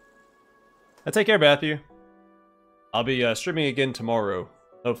 Now take care, Matthew. I'll be streaming again tomorrow,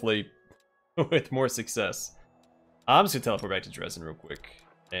 hopefully with more success. I'm just gonna teleport back to Dresden real quick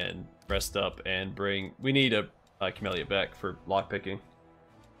and rest up and bring. We need a Camellia back for lockpicking.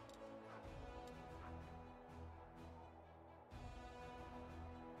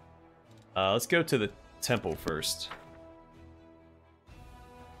 Let's go to the temple first.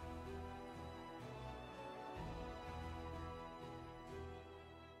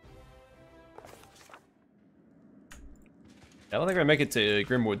 I don't think I make it to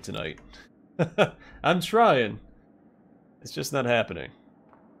Grimwood tonight. I'm trying. It's just not happening.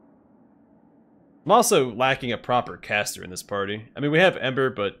 I'm also lacking a proper caster in this party. I mean, we have Ember,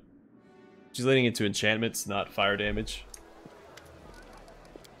 but she's leaning into enchantments, not fire damage.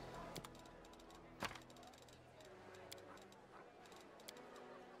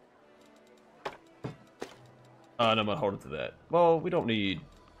 Oh, and I'm gonna hold it to that. Well, we don't need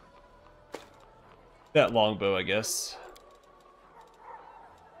that longbow, I guess.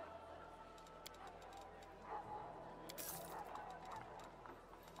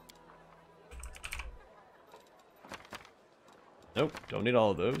 Nope, don't need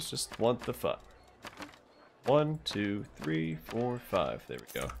all of those, just want the 5. 1, 2, 3, 4, 5. There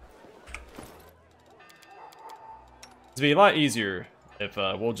we go. It'd be a lot easier if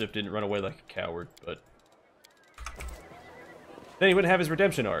Woljif didn't run away like a coward, but then he wouldn't have his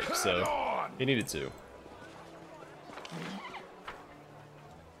redemption arc, so he needed to.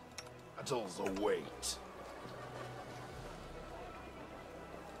 Battles await.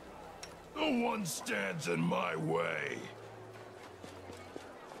 No one stands in my way.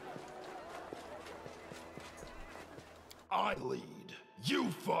 I lead, you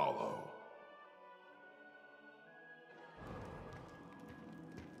follow.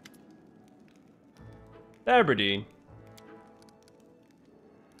 Aberdeen.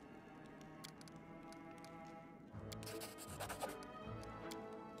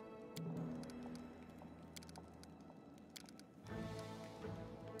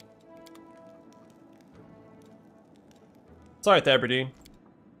 It's alright, Aberdeen.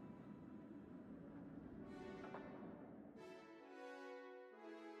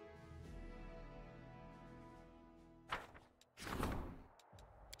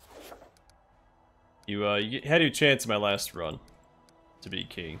 You had your chance in my last run to be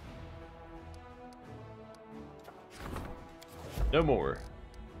king. No more.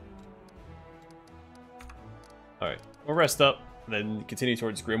 Alright, we'll rest up, then continue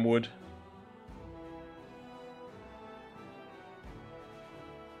towards Grimwood.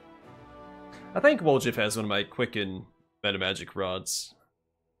 I think Woljif has one of my quicken meta magic rods.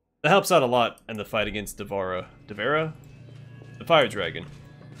 That helps out a lot in the fight against Devara. Devara? The fire dragon.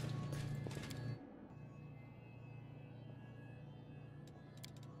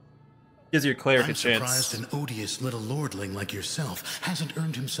 Gives your cleric a chance. I'm surprised an odious little lordling like yourself hasn't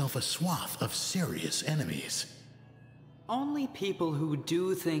earned himself a swath of serious enemies. Only people who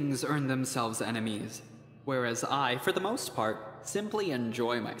do things earn themselves enemies, whereas I, for the most part, simply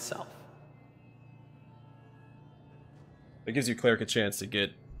enjoy myself. It gives your cleric a chance to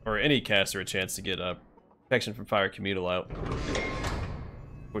get, or any caster a chance to get protection from fire communal out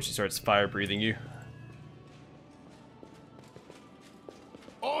before she starts fire breathing you.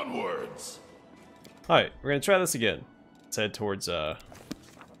 Onwards! Alright, we're gonna try this again. Let's head towards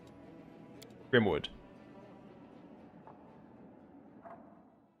Grimwood.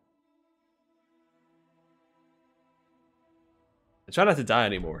 I try not to die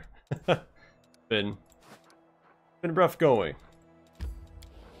anymore. Been rough going.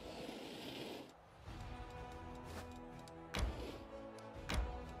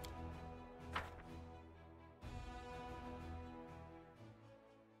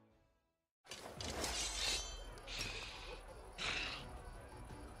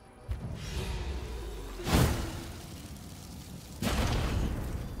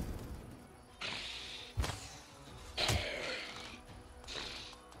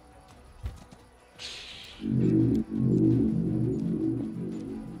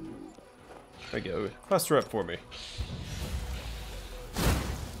 There we go. Cluster up for me.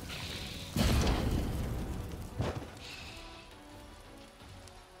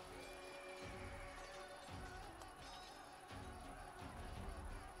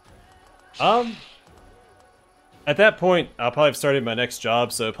 At that point, I'll probably have started my next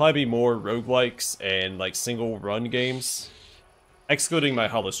job, so it'll probably be more roguelikes and like single run games. Excluding my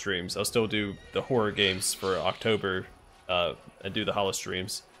holo streams. I'll still do the horror games for October and do the holo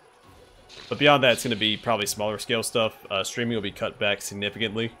streams. But beyond that, it's going to be probably smaller scale stuff. Streaming will be cut back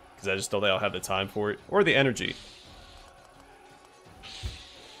significantly, because I just don't think I'll have the time for it, or the energy.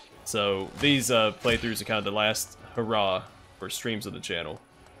 So these playthroughs are kind of the last hurrah for streams of the channel.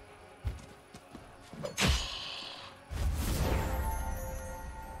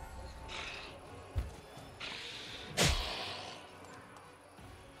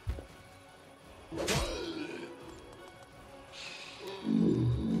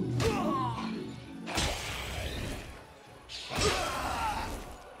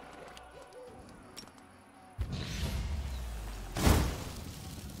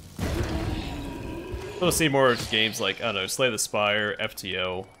 We'll see more games like, I don't know, Slay the Spire,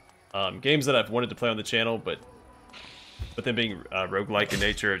 FTO. Games that I've wanted to play on the channel, but with them being roguelike in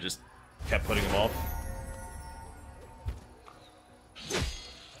nature, I just kept putting them off.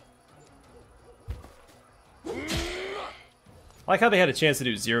 I like how they had a chance to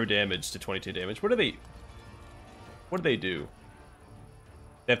do 0 damage to 22 damage. What do they do?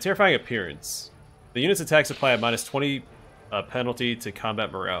 They have Terrifying Appearance. The unit's attacks apply a -20 penalty to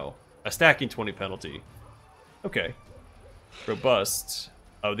combat morale. A stacking 20 penalty. Okay. Robust.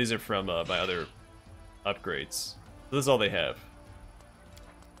 Oh, these are from my other upgrades. So this is all they have.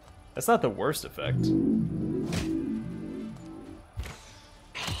 That's not the worst effect.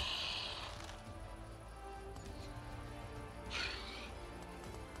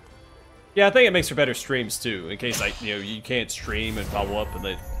 Yeah, I think it makes for better streams too, in case you can't stream and follow up, and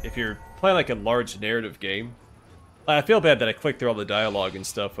then if you're playing like a large narrative game. I feel bad that I click through all the dialogue and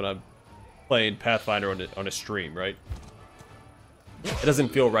stuff when I'm playing Pathfinder on a stream, right? It doesn't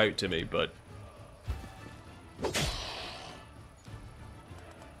feel right to me, but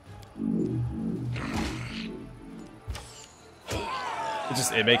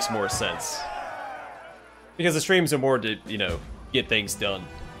it makes more sense. Because the streams are more to, get things done.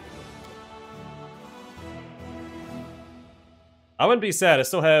 I wouldn't be sad. I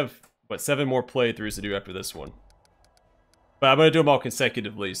still have, 7 more playthroughs to do after this one. But I'm going to do them all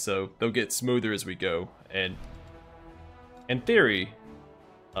consecutively, so they'll get smoother as we go. And, in theory,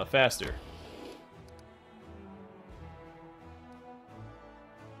 faster.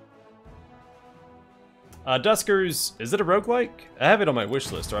 Duskers, is it a roguelike? I have it on my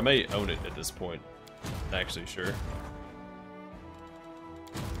wish list, or I may own it at this point. Not actually sure.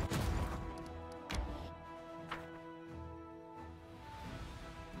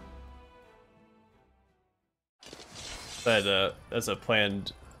 That's a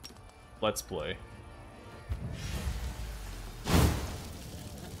planned Let's Play.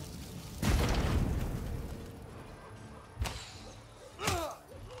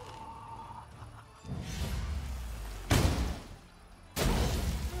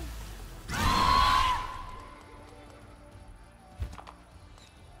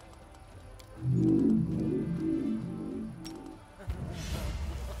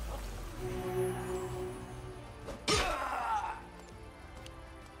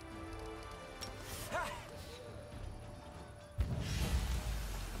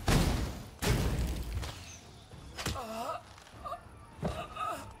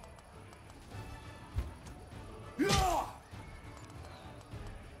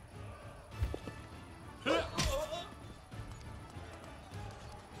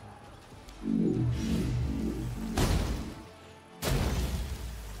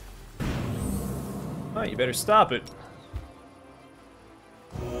 Oh, you better stop it.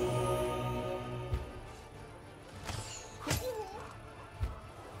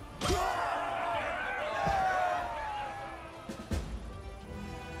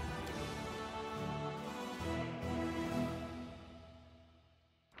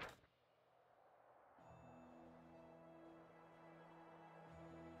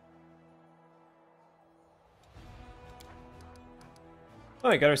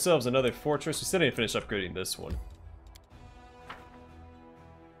 Alright, got ourselves another fortress. We still need to finish upgrading this one.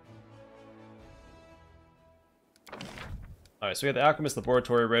 Alright, so we got the Alchemist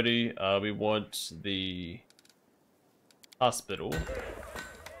Laboratory ready. We want the hospital,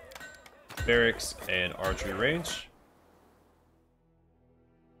 barracks, and archery range.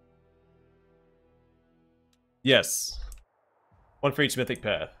 Yes. One for each mythic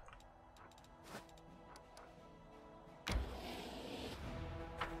path.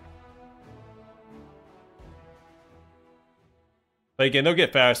 But again, they'll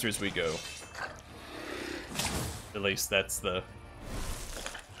get faster as we go. At least that's the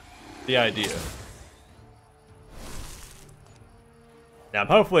idea. Now,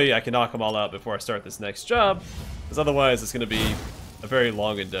 hopefully I can knock them all out before I start this next job, because otherwise it's going to be a very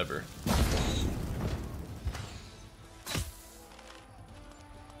long endeavor.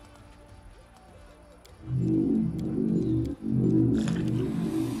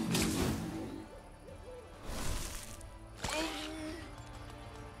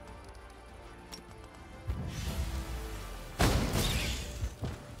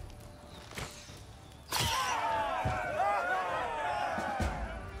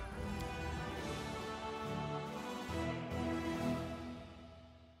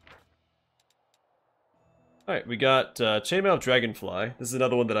 Alright, we got Chainmail Dragonfly. This is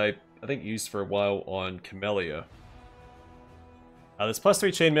another one that I think used for a while on Camellia. This +3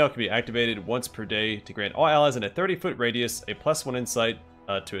 Chainmail can be activated once per day to grant all allies in a 30-foot radius a +1 insight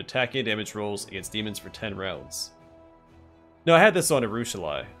to attack and damage rolls against demons for 10 rounds. No, I had this on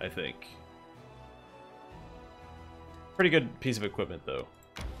Arushalai, I think. Pretty good piece of equipment, though.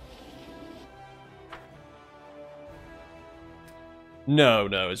 No,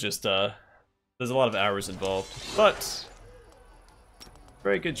 it's just, there's a lot of hours involved, but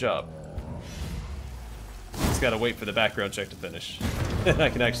very good job. Just gotta wait for the background check to finish. I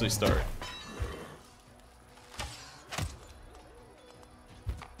can actually start.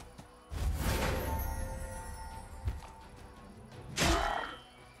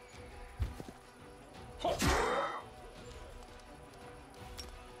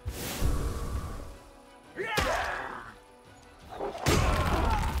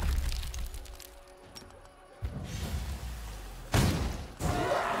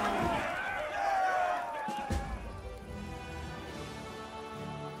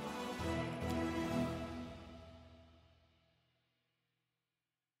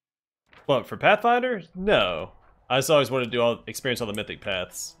 What, for Pathfinder? No. I just always wanted to experience all the mythic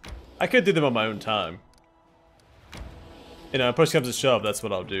paths. I could do them on my own time. You know, push comes to shove, that's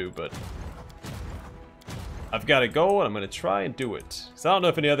what I'll do, but I've got a goal and I'm going to try and do it. Because I don't know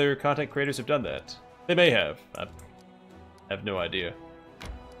if any other content creators have done that. They may have. I have no idea.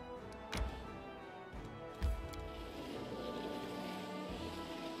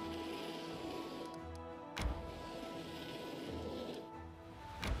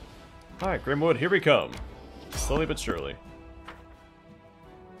 Alright, Grimwood, here we come. Slowly but surely.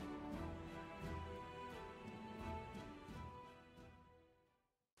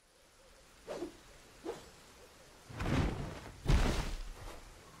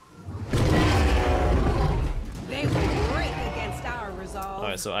 They will break against our resolve.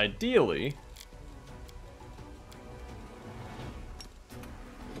 Alright, so ideally...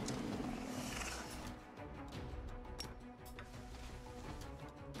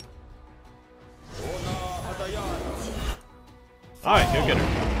 Alright, go get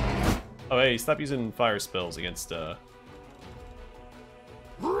her. Oh hey, stop using fire spells against, Run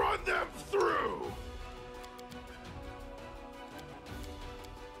them through!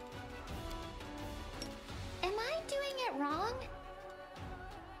 Am I doing it wrong?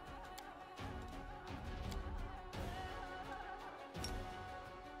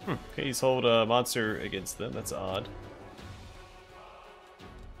 Okay, he's hold a monster against them, that's odd.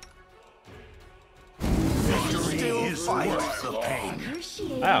 Still fights the pain.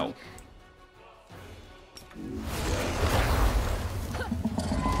 Appreciate Ow.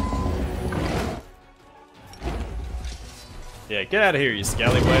 Yeah, get out of here, you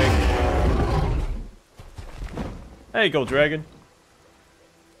scallywag. Hey, Gold Dragon.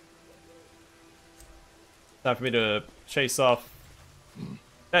 Time for me to chase off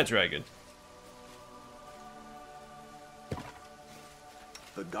that dragon.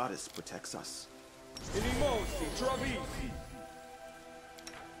 The goddess protects us.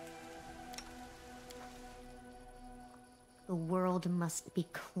 The world must be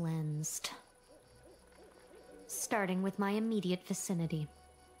cleansed. Starting with my immediate vicinity.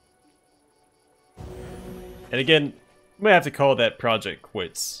 And again, I may have to call that project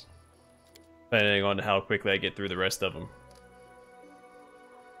quits. Depending on how quickly I get through the rest of them.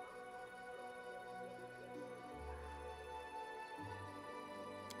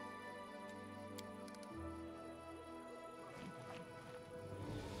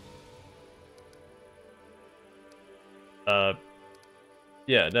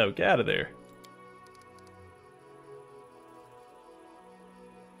 Yeah, no, get out of there.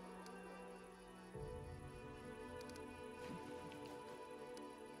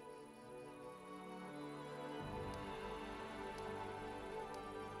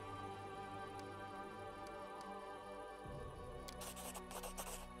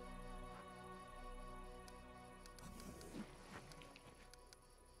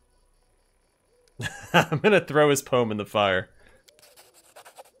 I'm gonna throw his poem in the fire.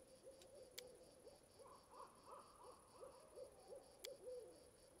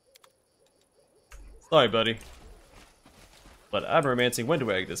 Sorry, buddy. But I'm romancing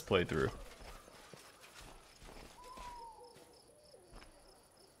Windwag this playthrough.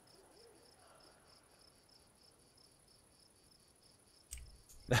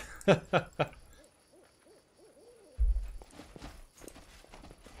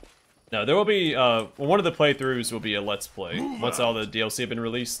 No, there will be, one of the playthroughs will be a Let's Play. Once all the DLC have been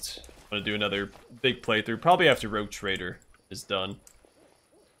released, I'm gonna do another big playthrough, probably after Rogue Trader is done.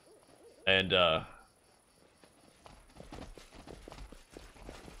 And,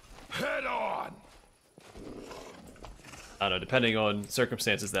 Head on! I don't know, depending on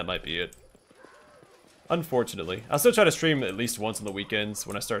circumstances, that might be it. Unfortunately. I'll still try to stream at least once on the weekends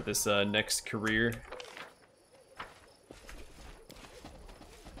when I start this next career.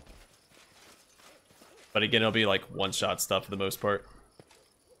 But again, it'll be like one-shot stuff for the most part.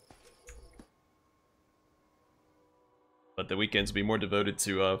 But the weekends will be more devoted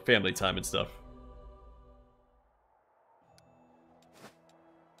to family time and stuff.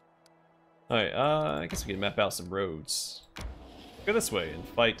 Alright, I guess we can map out some roads. Go this way and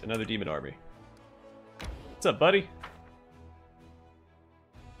fight another demon army. What's up, buddy?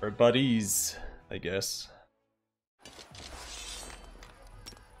 Or buddies, I guess.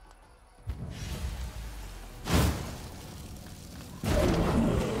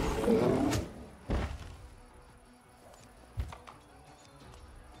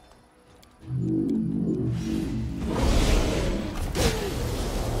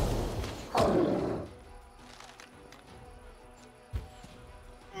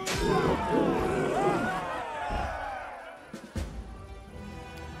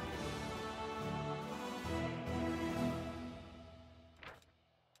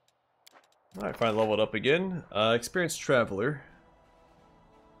 Alright, finally leveled up again. Experienced Traveler.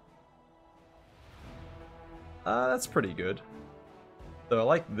 That's pretty good. So I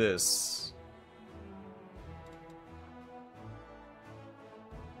like this.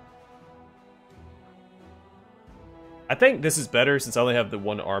 I think this is better since I only have the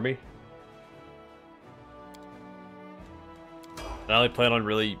one army. I only plan on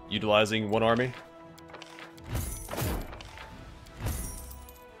really utilizing one army.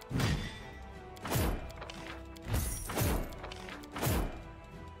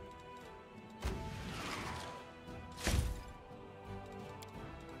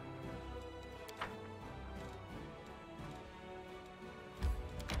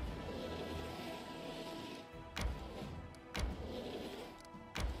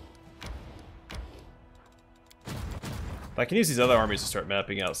 I can use these other armies to start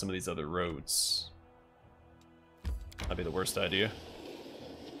mapping out some of these other roads. That'd be the worst idea.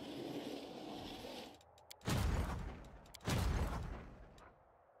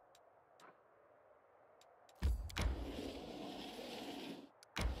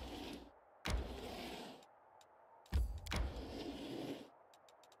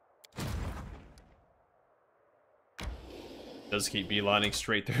 Does keep beelining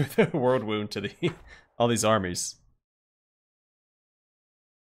straight through the world wound to the all these armies.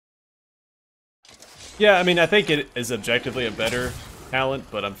 Yeah, I mean, I think it is objectively a better talent,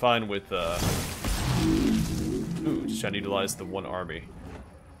 but I'm fine with, ooh, just trying to utilize the one army.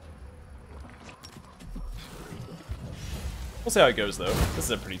 We'll see how it goes, though. This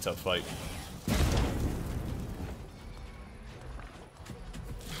is a pretty tough fight.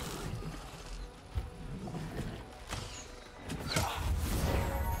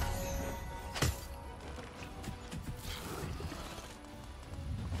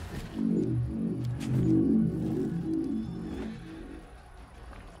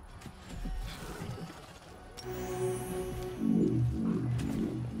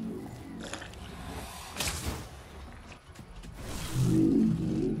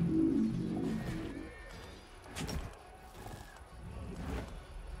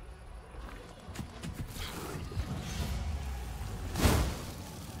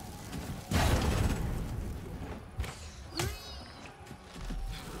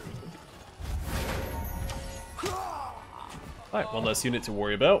 Alright, one less unit to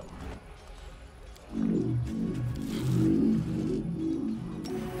worry about. Ooh.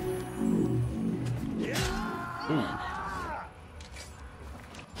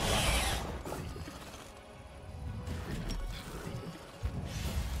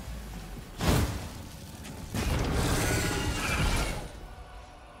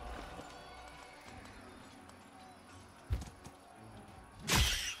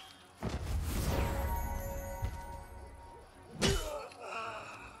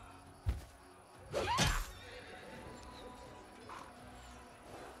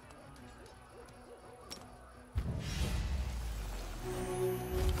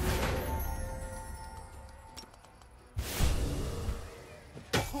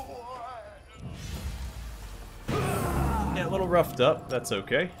 Yeah, a little roughed up, that's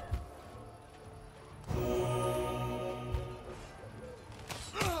okay.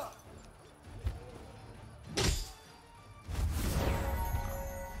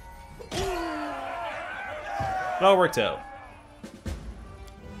 It all worked out.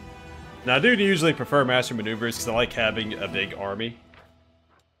 Now, I do usually prefer Master Maneuvers because I like having a big army.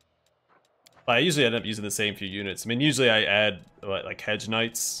 But I usually end up using the same few units. I mean, usually I add like Hedge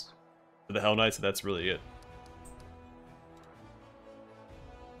Knights to the Hell Knights, and that's really it.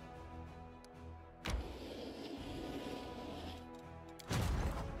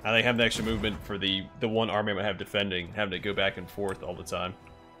 I think having the extra movement for the one army I'm gonna have defending, having to go back and forth all the time.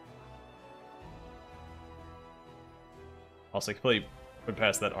 Also, I completely went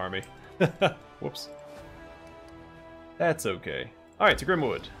past that army. Whoops. That's okay. Alright, to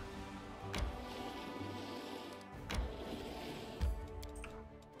Grimwood.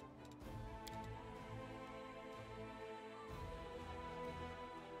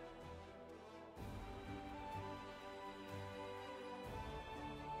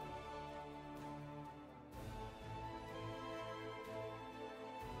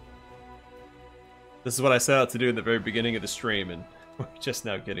 This is what I set out to do in the very beginning of the stream, and we're just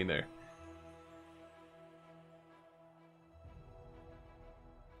now getting there.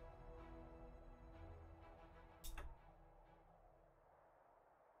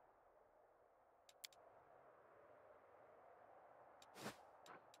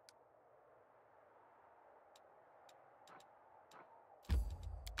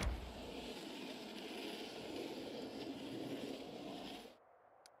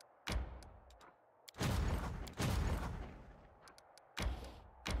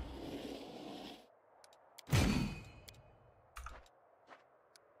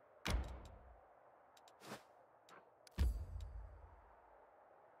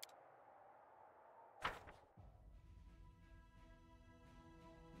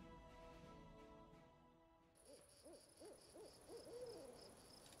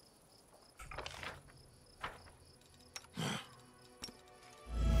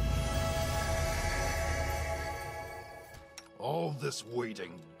 this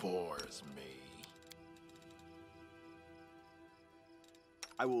waiting bores me.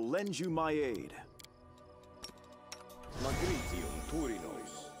 I will lend you my aid. Magritium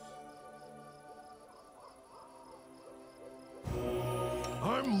Turinos.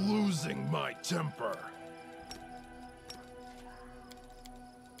 I'm losing my temper.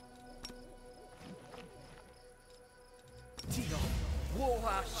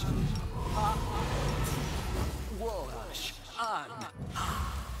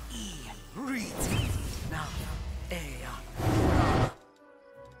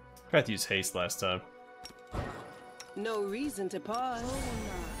 Tried to use haste last time. No reason to pause.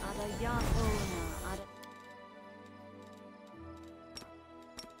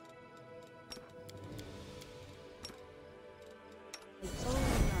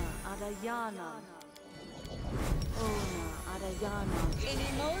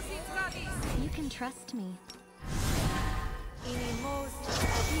 You can trust me.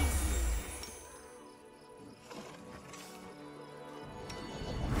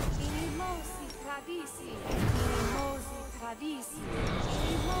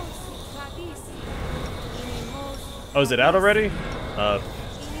 Oh, is it out already? That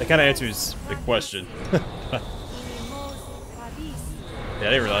kind of answers the question. Yeah, I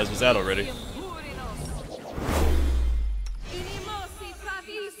didn't realize it was out already.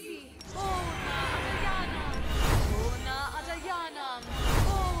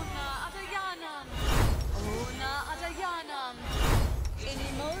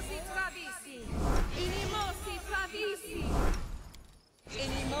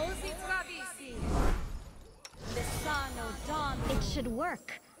 It should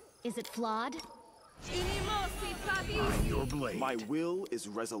work. Is it flawed? Your blade. My will is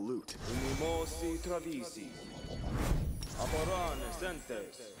resolute. Inimosi Travisi. Aboran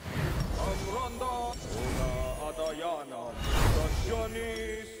Sentes. Amranda. Una Adayana. Stationi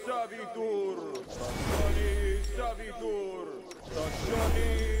Savitur. Stationi Savitur. Stationi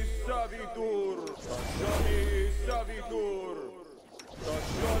Savitur. Stationi Savitur.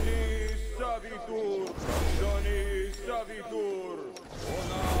 Stationi Savitur. Stationi Savitur.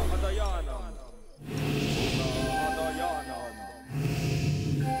 Una Adayana. Una Adayanam.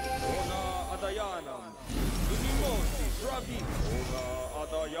 Una Adayanam. Inimosi Travi. Una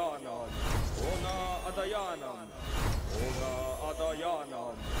Adayanam. Una Adayanam. Una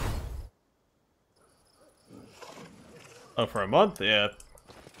Adayanam. Oh, for a month? Yeah.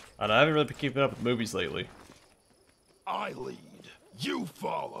 I haven't really been keeping up with movies lately. I lead. You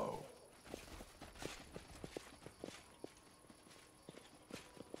follow.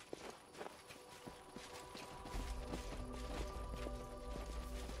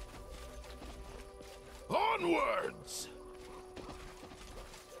 Onwards!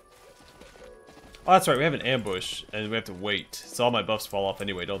 Oh, that's right, we have an ambush, and we have to wait. So all my buffs fall off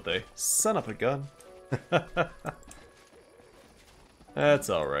anyway, don't they? Son of a gun. That's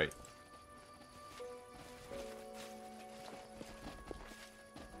alright.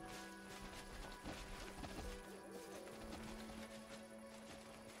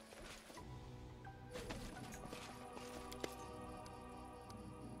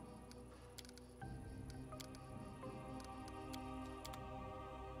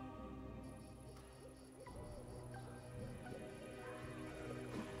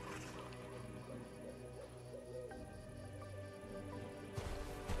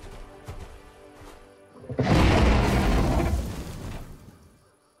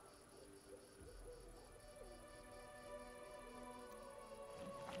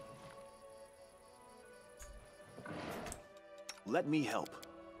 Let me help.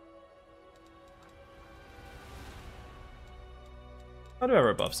 How do I have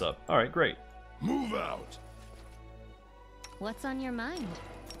our buffs up? Alright, great. Move out! What's on your mind?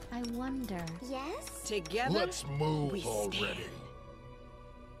 I wonder. Yes? Together? Let's move already.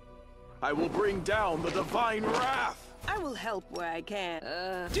 I will bring down the divine wrath! I will help where I can.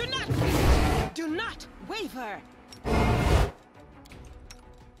 Do not waver!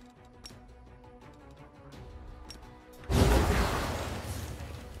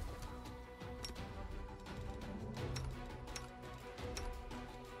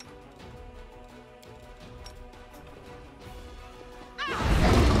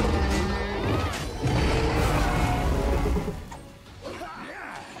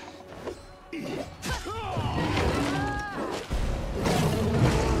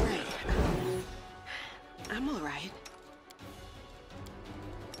 I'm all right.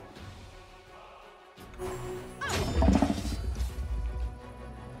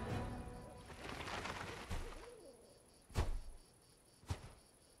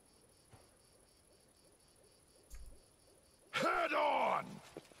 Head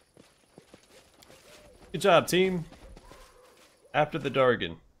Good job, team. After the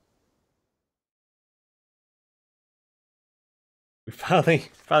Dargan. We finally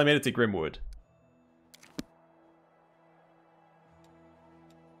made it to Grimwood.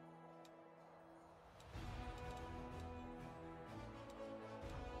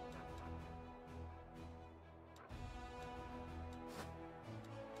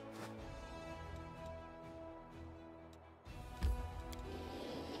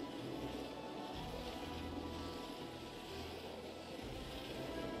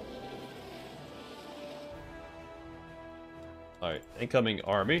 Alright, incoming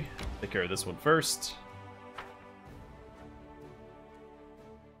army. Take care of this one first.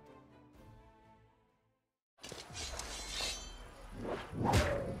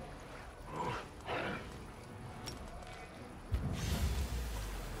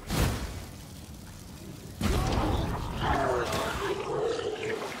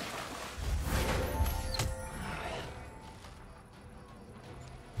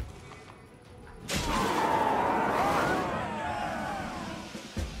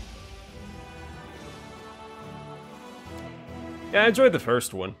 Yeah, I enjoyed the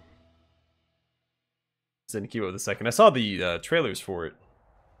first one. Didn't keep up with the second. I saw the trailers for it.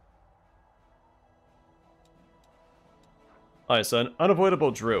 Alright, so an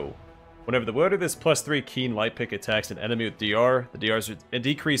unavoidable drill. Whenever the wielder of this +3 keen light pick attacks an enemy with DR, the DRs are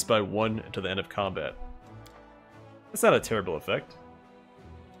decreased by 1 until the end of combat. That's not a terrible effect.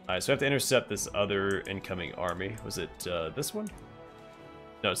 Alright, so I have to intercept this other incoming army. Was it this one?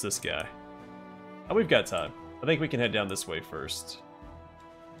 No, it's this guy. Oh, we've got time. I think we can head down this way first.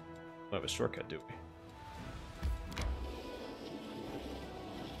 We don't have a shortcut, do we?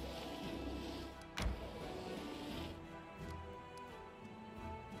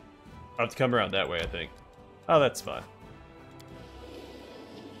 I'll have to come around that way, I think. Oh, that's fine.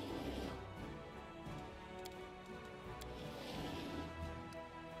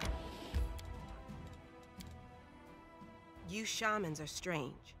 You shamans are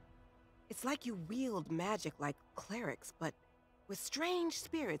strange. It's like you wield magic like clerics, but with strange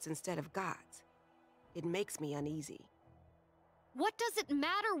spirits instead of gods. It makes me uneasy. What does it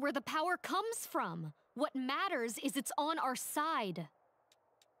matter where the power comes from? What matters is it's on our side.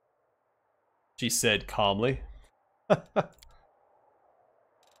 She said calmly.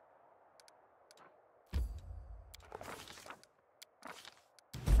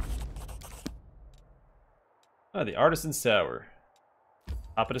 Ah, the Artisan's Tower.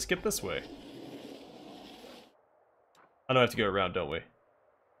 Happy to skip this way. I don't have to go around, don't we?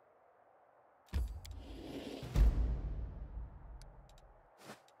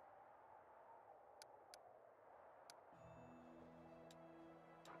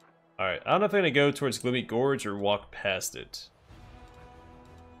 Alright, I don't know if I'm gonna go towards Gloomy Gorge or walk past it.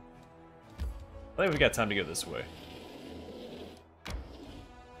 I think we got time to go this way.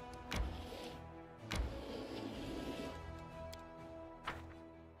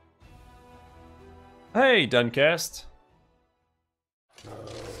 Hey, Duncast.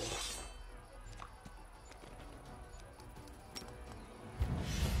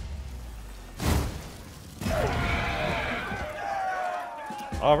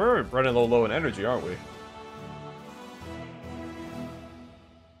 Oh, we're running a little low in energy, aren't we?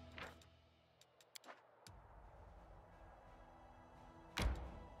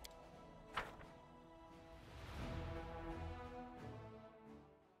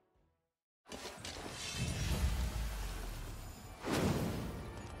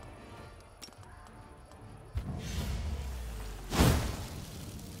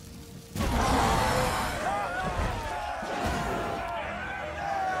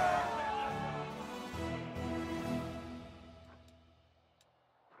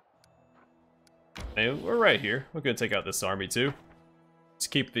 Hey, we're right here. We're gonna take out this army too. Let's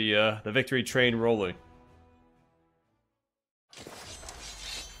keep the victory train rolling.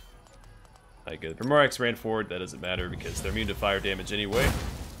 Alright, good. Remorax ran forward. That doesn't matter because they're immune to fire damage anyway.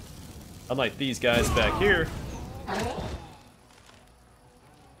 Unlike these guys back here.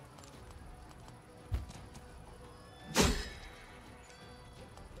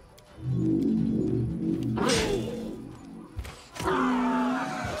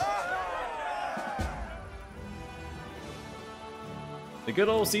 The good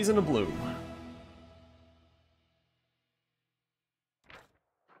old season of bloom.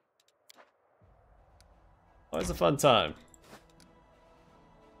 Always a fun time.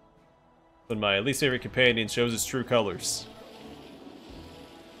 When my least favorite companion shows his true colors.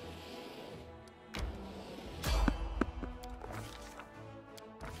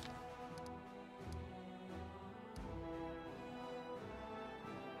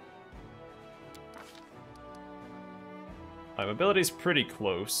 My mobility's pretty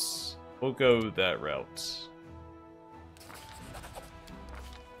close. We'll go that route.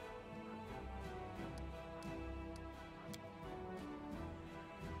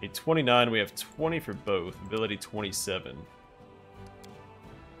 A 29, we have 20 for both. Ability 27.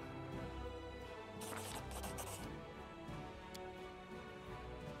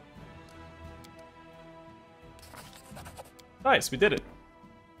 Nice, we did it.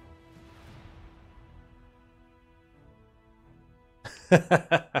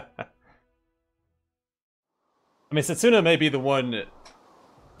 I mean, Setsuna may be the one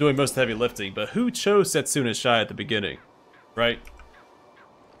doing most heavy lifting, but who chose Setsuna Shy at the beginning, right?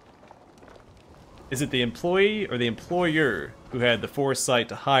 Is it the employee or the employer who had the foresight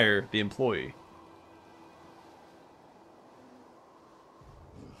to hire the employee?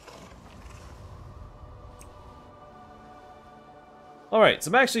 Alright,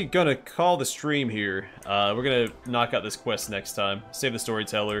 so I'm actually gonna call the stream here. We're gonna knock out this quest next time, save the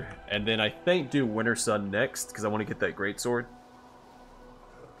storyteller, and then I think do Winter Sun next, because I want to get that greatsword.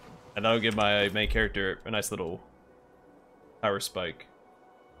 And that'll give my main character a nice little power spike.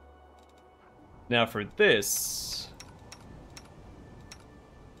 Now for this...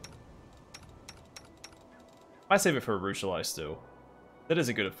 I save it for Rushali still. That is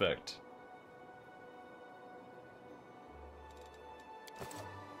a good effect.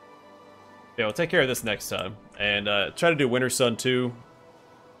 Yeah, we'll take care of this next time. And try to do Winter Sun too.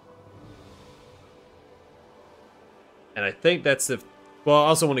 And I think that's the... Well, I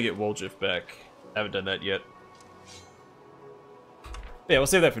also want to get Woljif back. I haven't done that yet. Yeah, we'll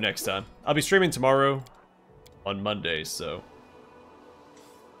save that for next time. I'll be streaming tomorrow on Monday, so...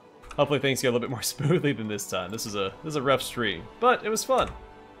 Hopefully things go a little bit more smoothly than this time. This is a rough stream, but it was fun.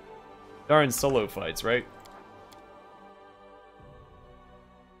 Darn solo fights, right?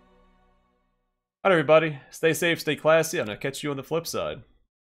 Alright everybody, stay safe, stay classy, and I'll catch you on the flip side.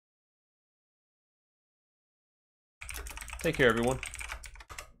 Take care everyone.